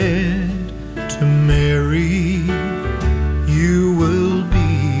said to Mary, you will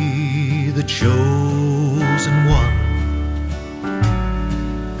be the chosen one.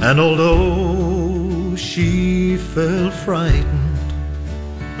 And although she felt frightened,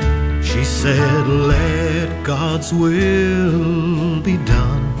 she said, let God's will be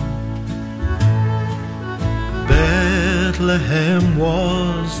done. Bethlehem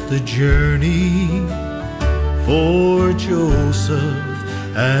was the journey for Joseph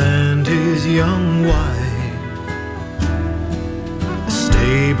and his young wife. A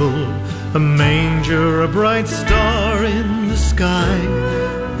stable, a manger, a bright star in the sky.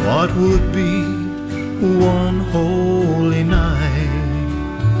 What would be one holy night?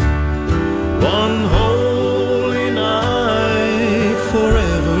 One holy night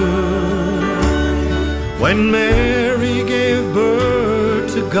forever, when Mary gave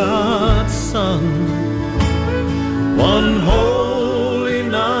birth to God's Son. One holy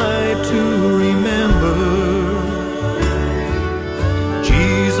night to remember,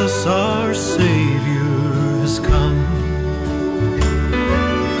 Jesus our Savior has come.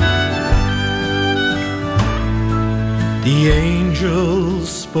 The angel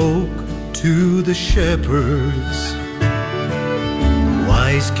spoke to the shepherds, the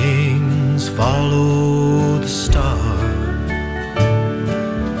wise kings followed the star.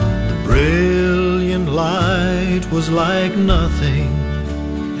 The brilliant light was like nothing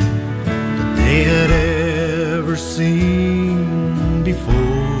that they had ever seen before.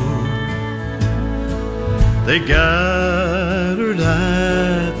 They gathered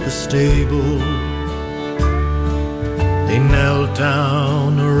at the stable, they knelt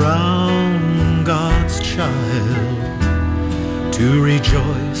down around God's child to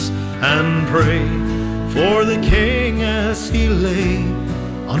rejoice and pray for the King as he lay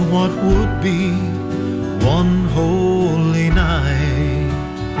on what would be one holy night.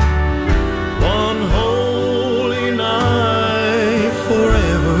 One holy night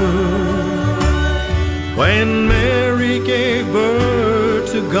forever, when Mary gave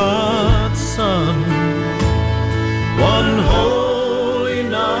birth to God's Son. One holy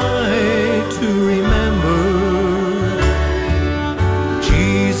night to remember,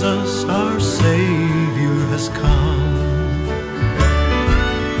 Jesus our Savior has come.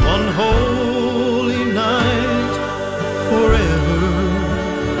 One holy night forever,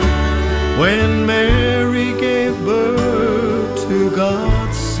 when Mary gave birth to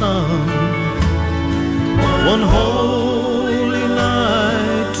God's Son. One holy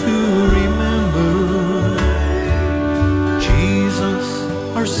night to remember,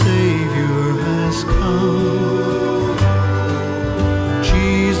 our Savior has come.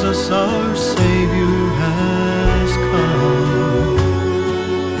 Jesus our Savior has come.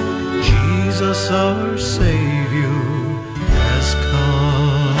 Jesus our Savior has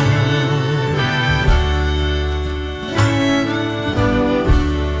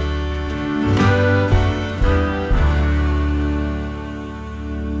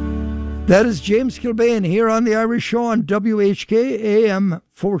That is James Kilbane here on the Irish Show on WHK AM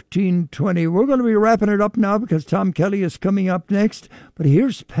 1420. We're going to be wrapping it up now because Tom Kelly is coming up next. But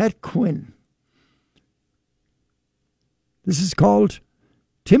here's Pat Quinn. This is called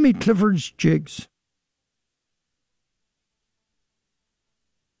Timmy Clifford's Jigs.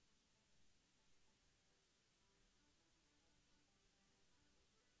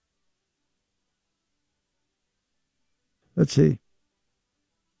 Let's see.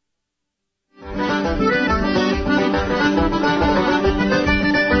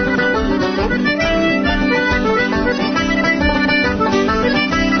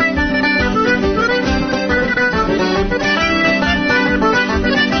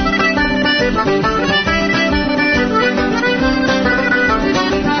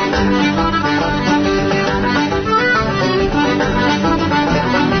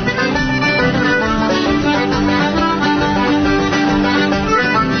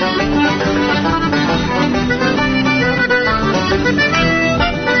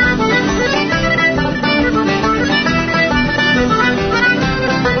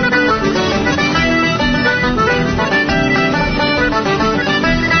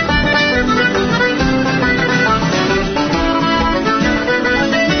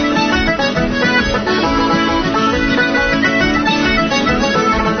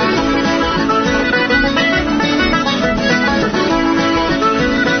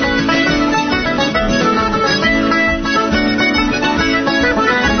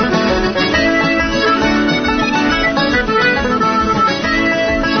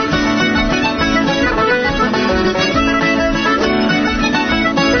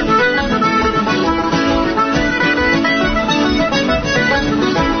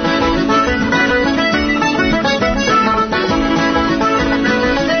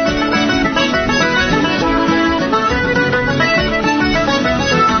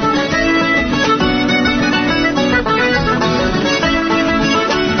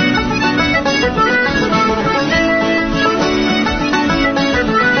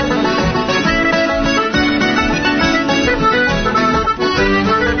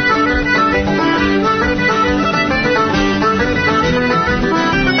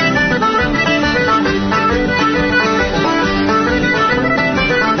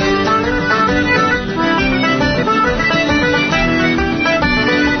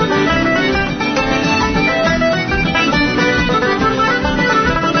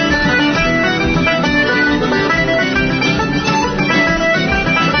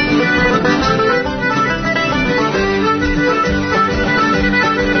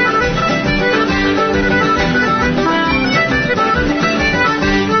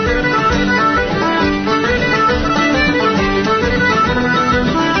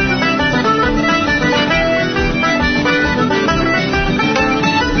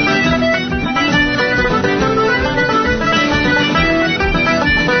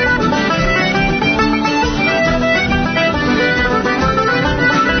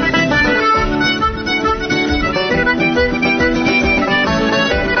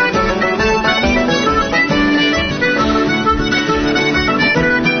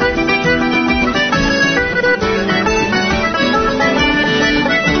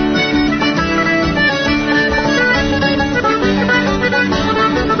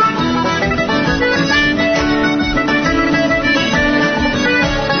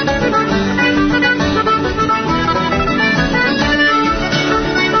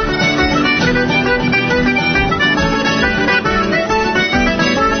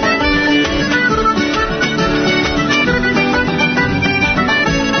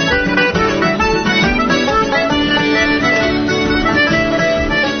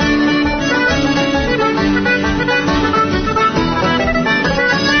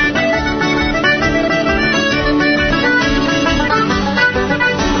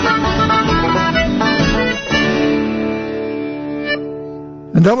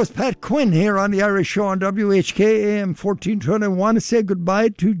 And that was Pat Quinn here on the Irish Show on WHK AM 1420. I want to say goodbye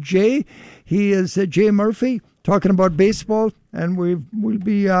to Jay. He is Jay Murphy talking about baseball, and we'll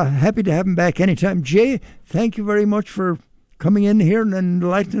be happy to have him back anytime. Jay, thank you very much for coming in here and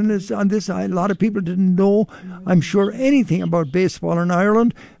enlightening us on this. A lot of people didn't know, I'm sure, anything about baseball in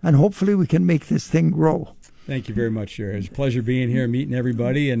Ireland, and hopefully we can make this thing grow. Thank you very much, Jerry. It's a pleasure being here, meeting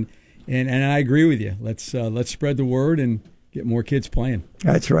everybody, and I agree with you. Let's spread the word and get more kids playing.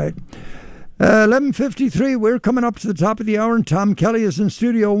 That's right. 11:53, we're coming up to the top of the hour, and Tom Kelly is in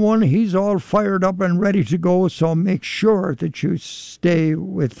Studio One. He's all fired up and ready to go, so make sure that you stay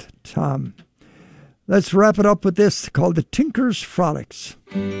with Tom. Let's wrap it up with this called the Tinker's Frolics.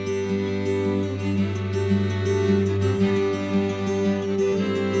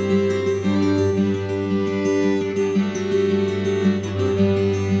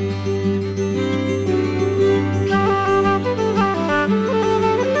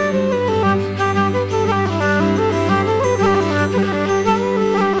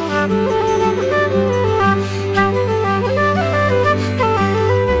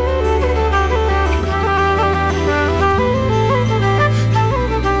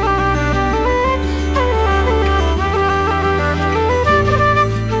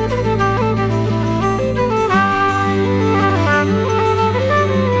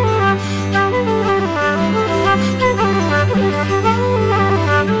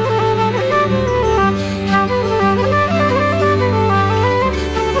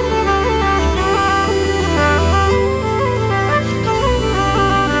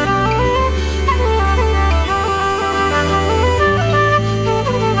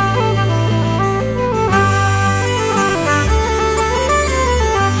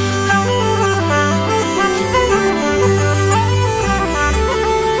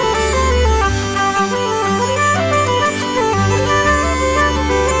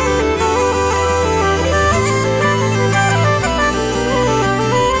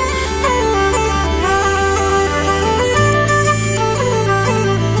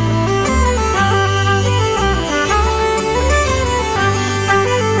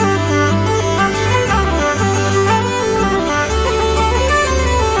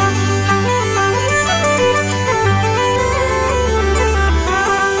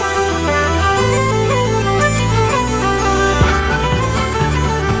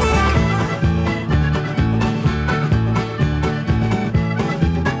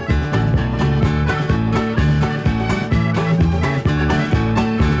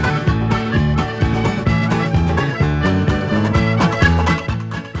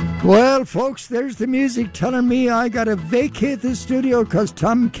 folks, there's the music telling me I gotta vacate the studio because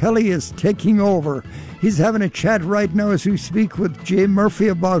Tom Kelly is taking over. He's having a chat right now as we speak with Jay Murphy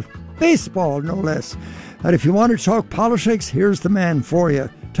about baseball, no less. And if you want to talk politics, here's the man for you.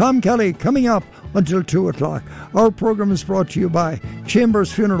 Tom Kelly, coming up until 2 o'clock. Our program is brought to you by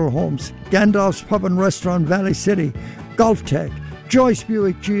Chambers Funeral Homes, Gandalf's Pub and Restaurant, Valley City, Golf Tech, Joyce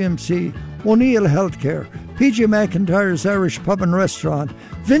Buick GMC, O'Neill Healthcare, PJ McIntyre's Irish Pub and Restaurant,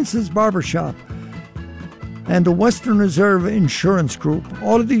 Vince's Barbershop, and the Western Reserve Insurance Group.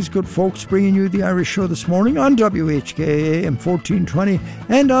 All of these good folks bringing you the Irish Show this morning on WHK AM 1420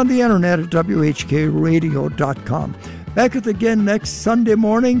 and on the internet at WHKradio.com. Back at it again next Sunday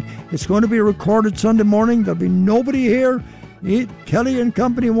morning. It's going to be a recorded Sunday morning. There'll be nobody here. Kelly and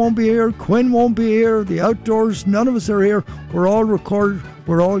company won't be here. Quinn won't be here. The outdoors, none of us are here. We're all recorded.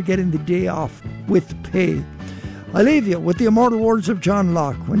 We're all getting the day off with pay. I leave you with the immortal words of John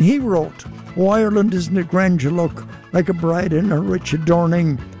Locke when he wrote, "Oh, Ireland, isn't it grand you look, like a bride in her rich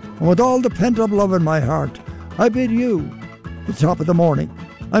adorning? And with all the pent-up love in my heart, I bid you the top of the morning."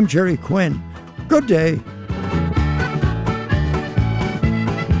 I'm Jerry Quinn. Good day.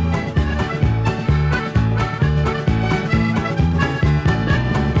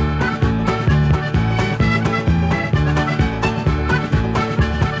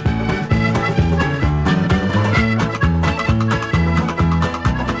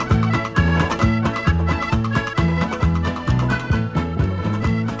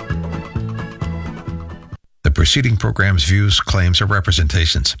 The preceding program's views, claims, or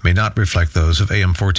representations may not reflect those of AM 14.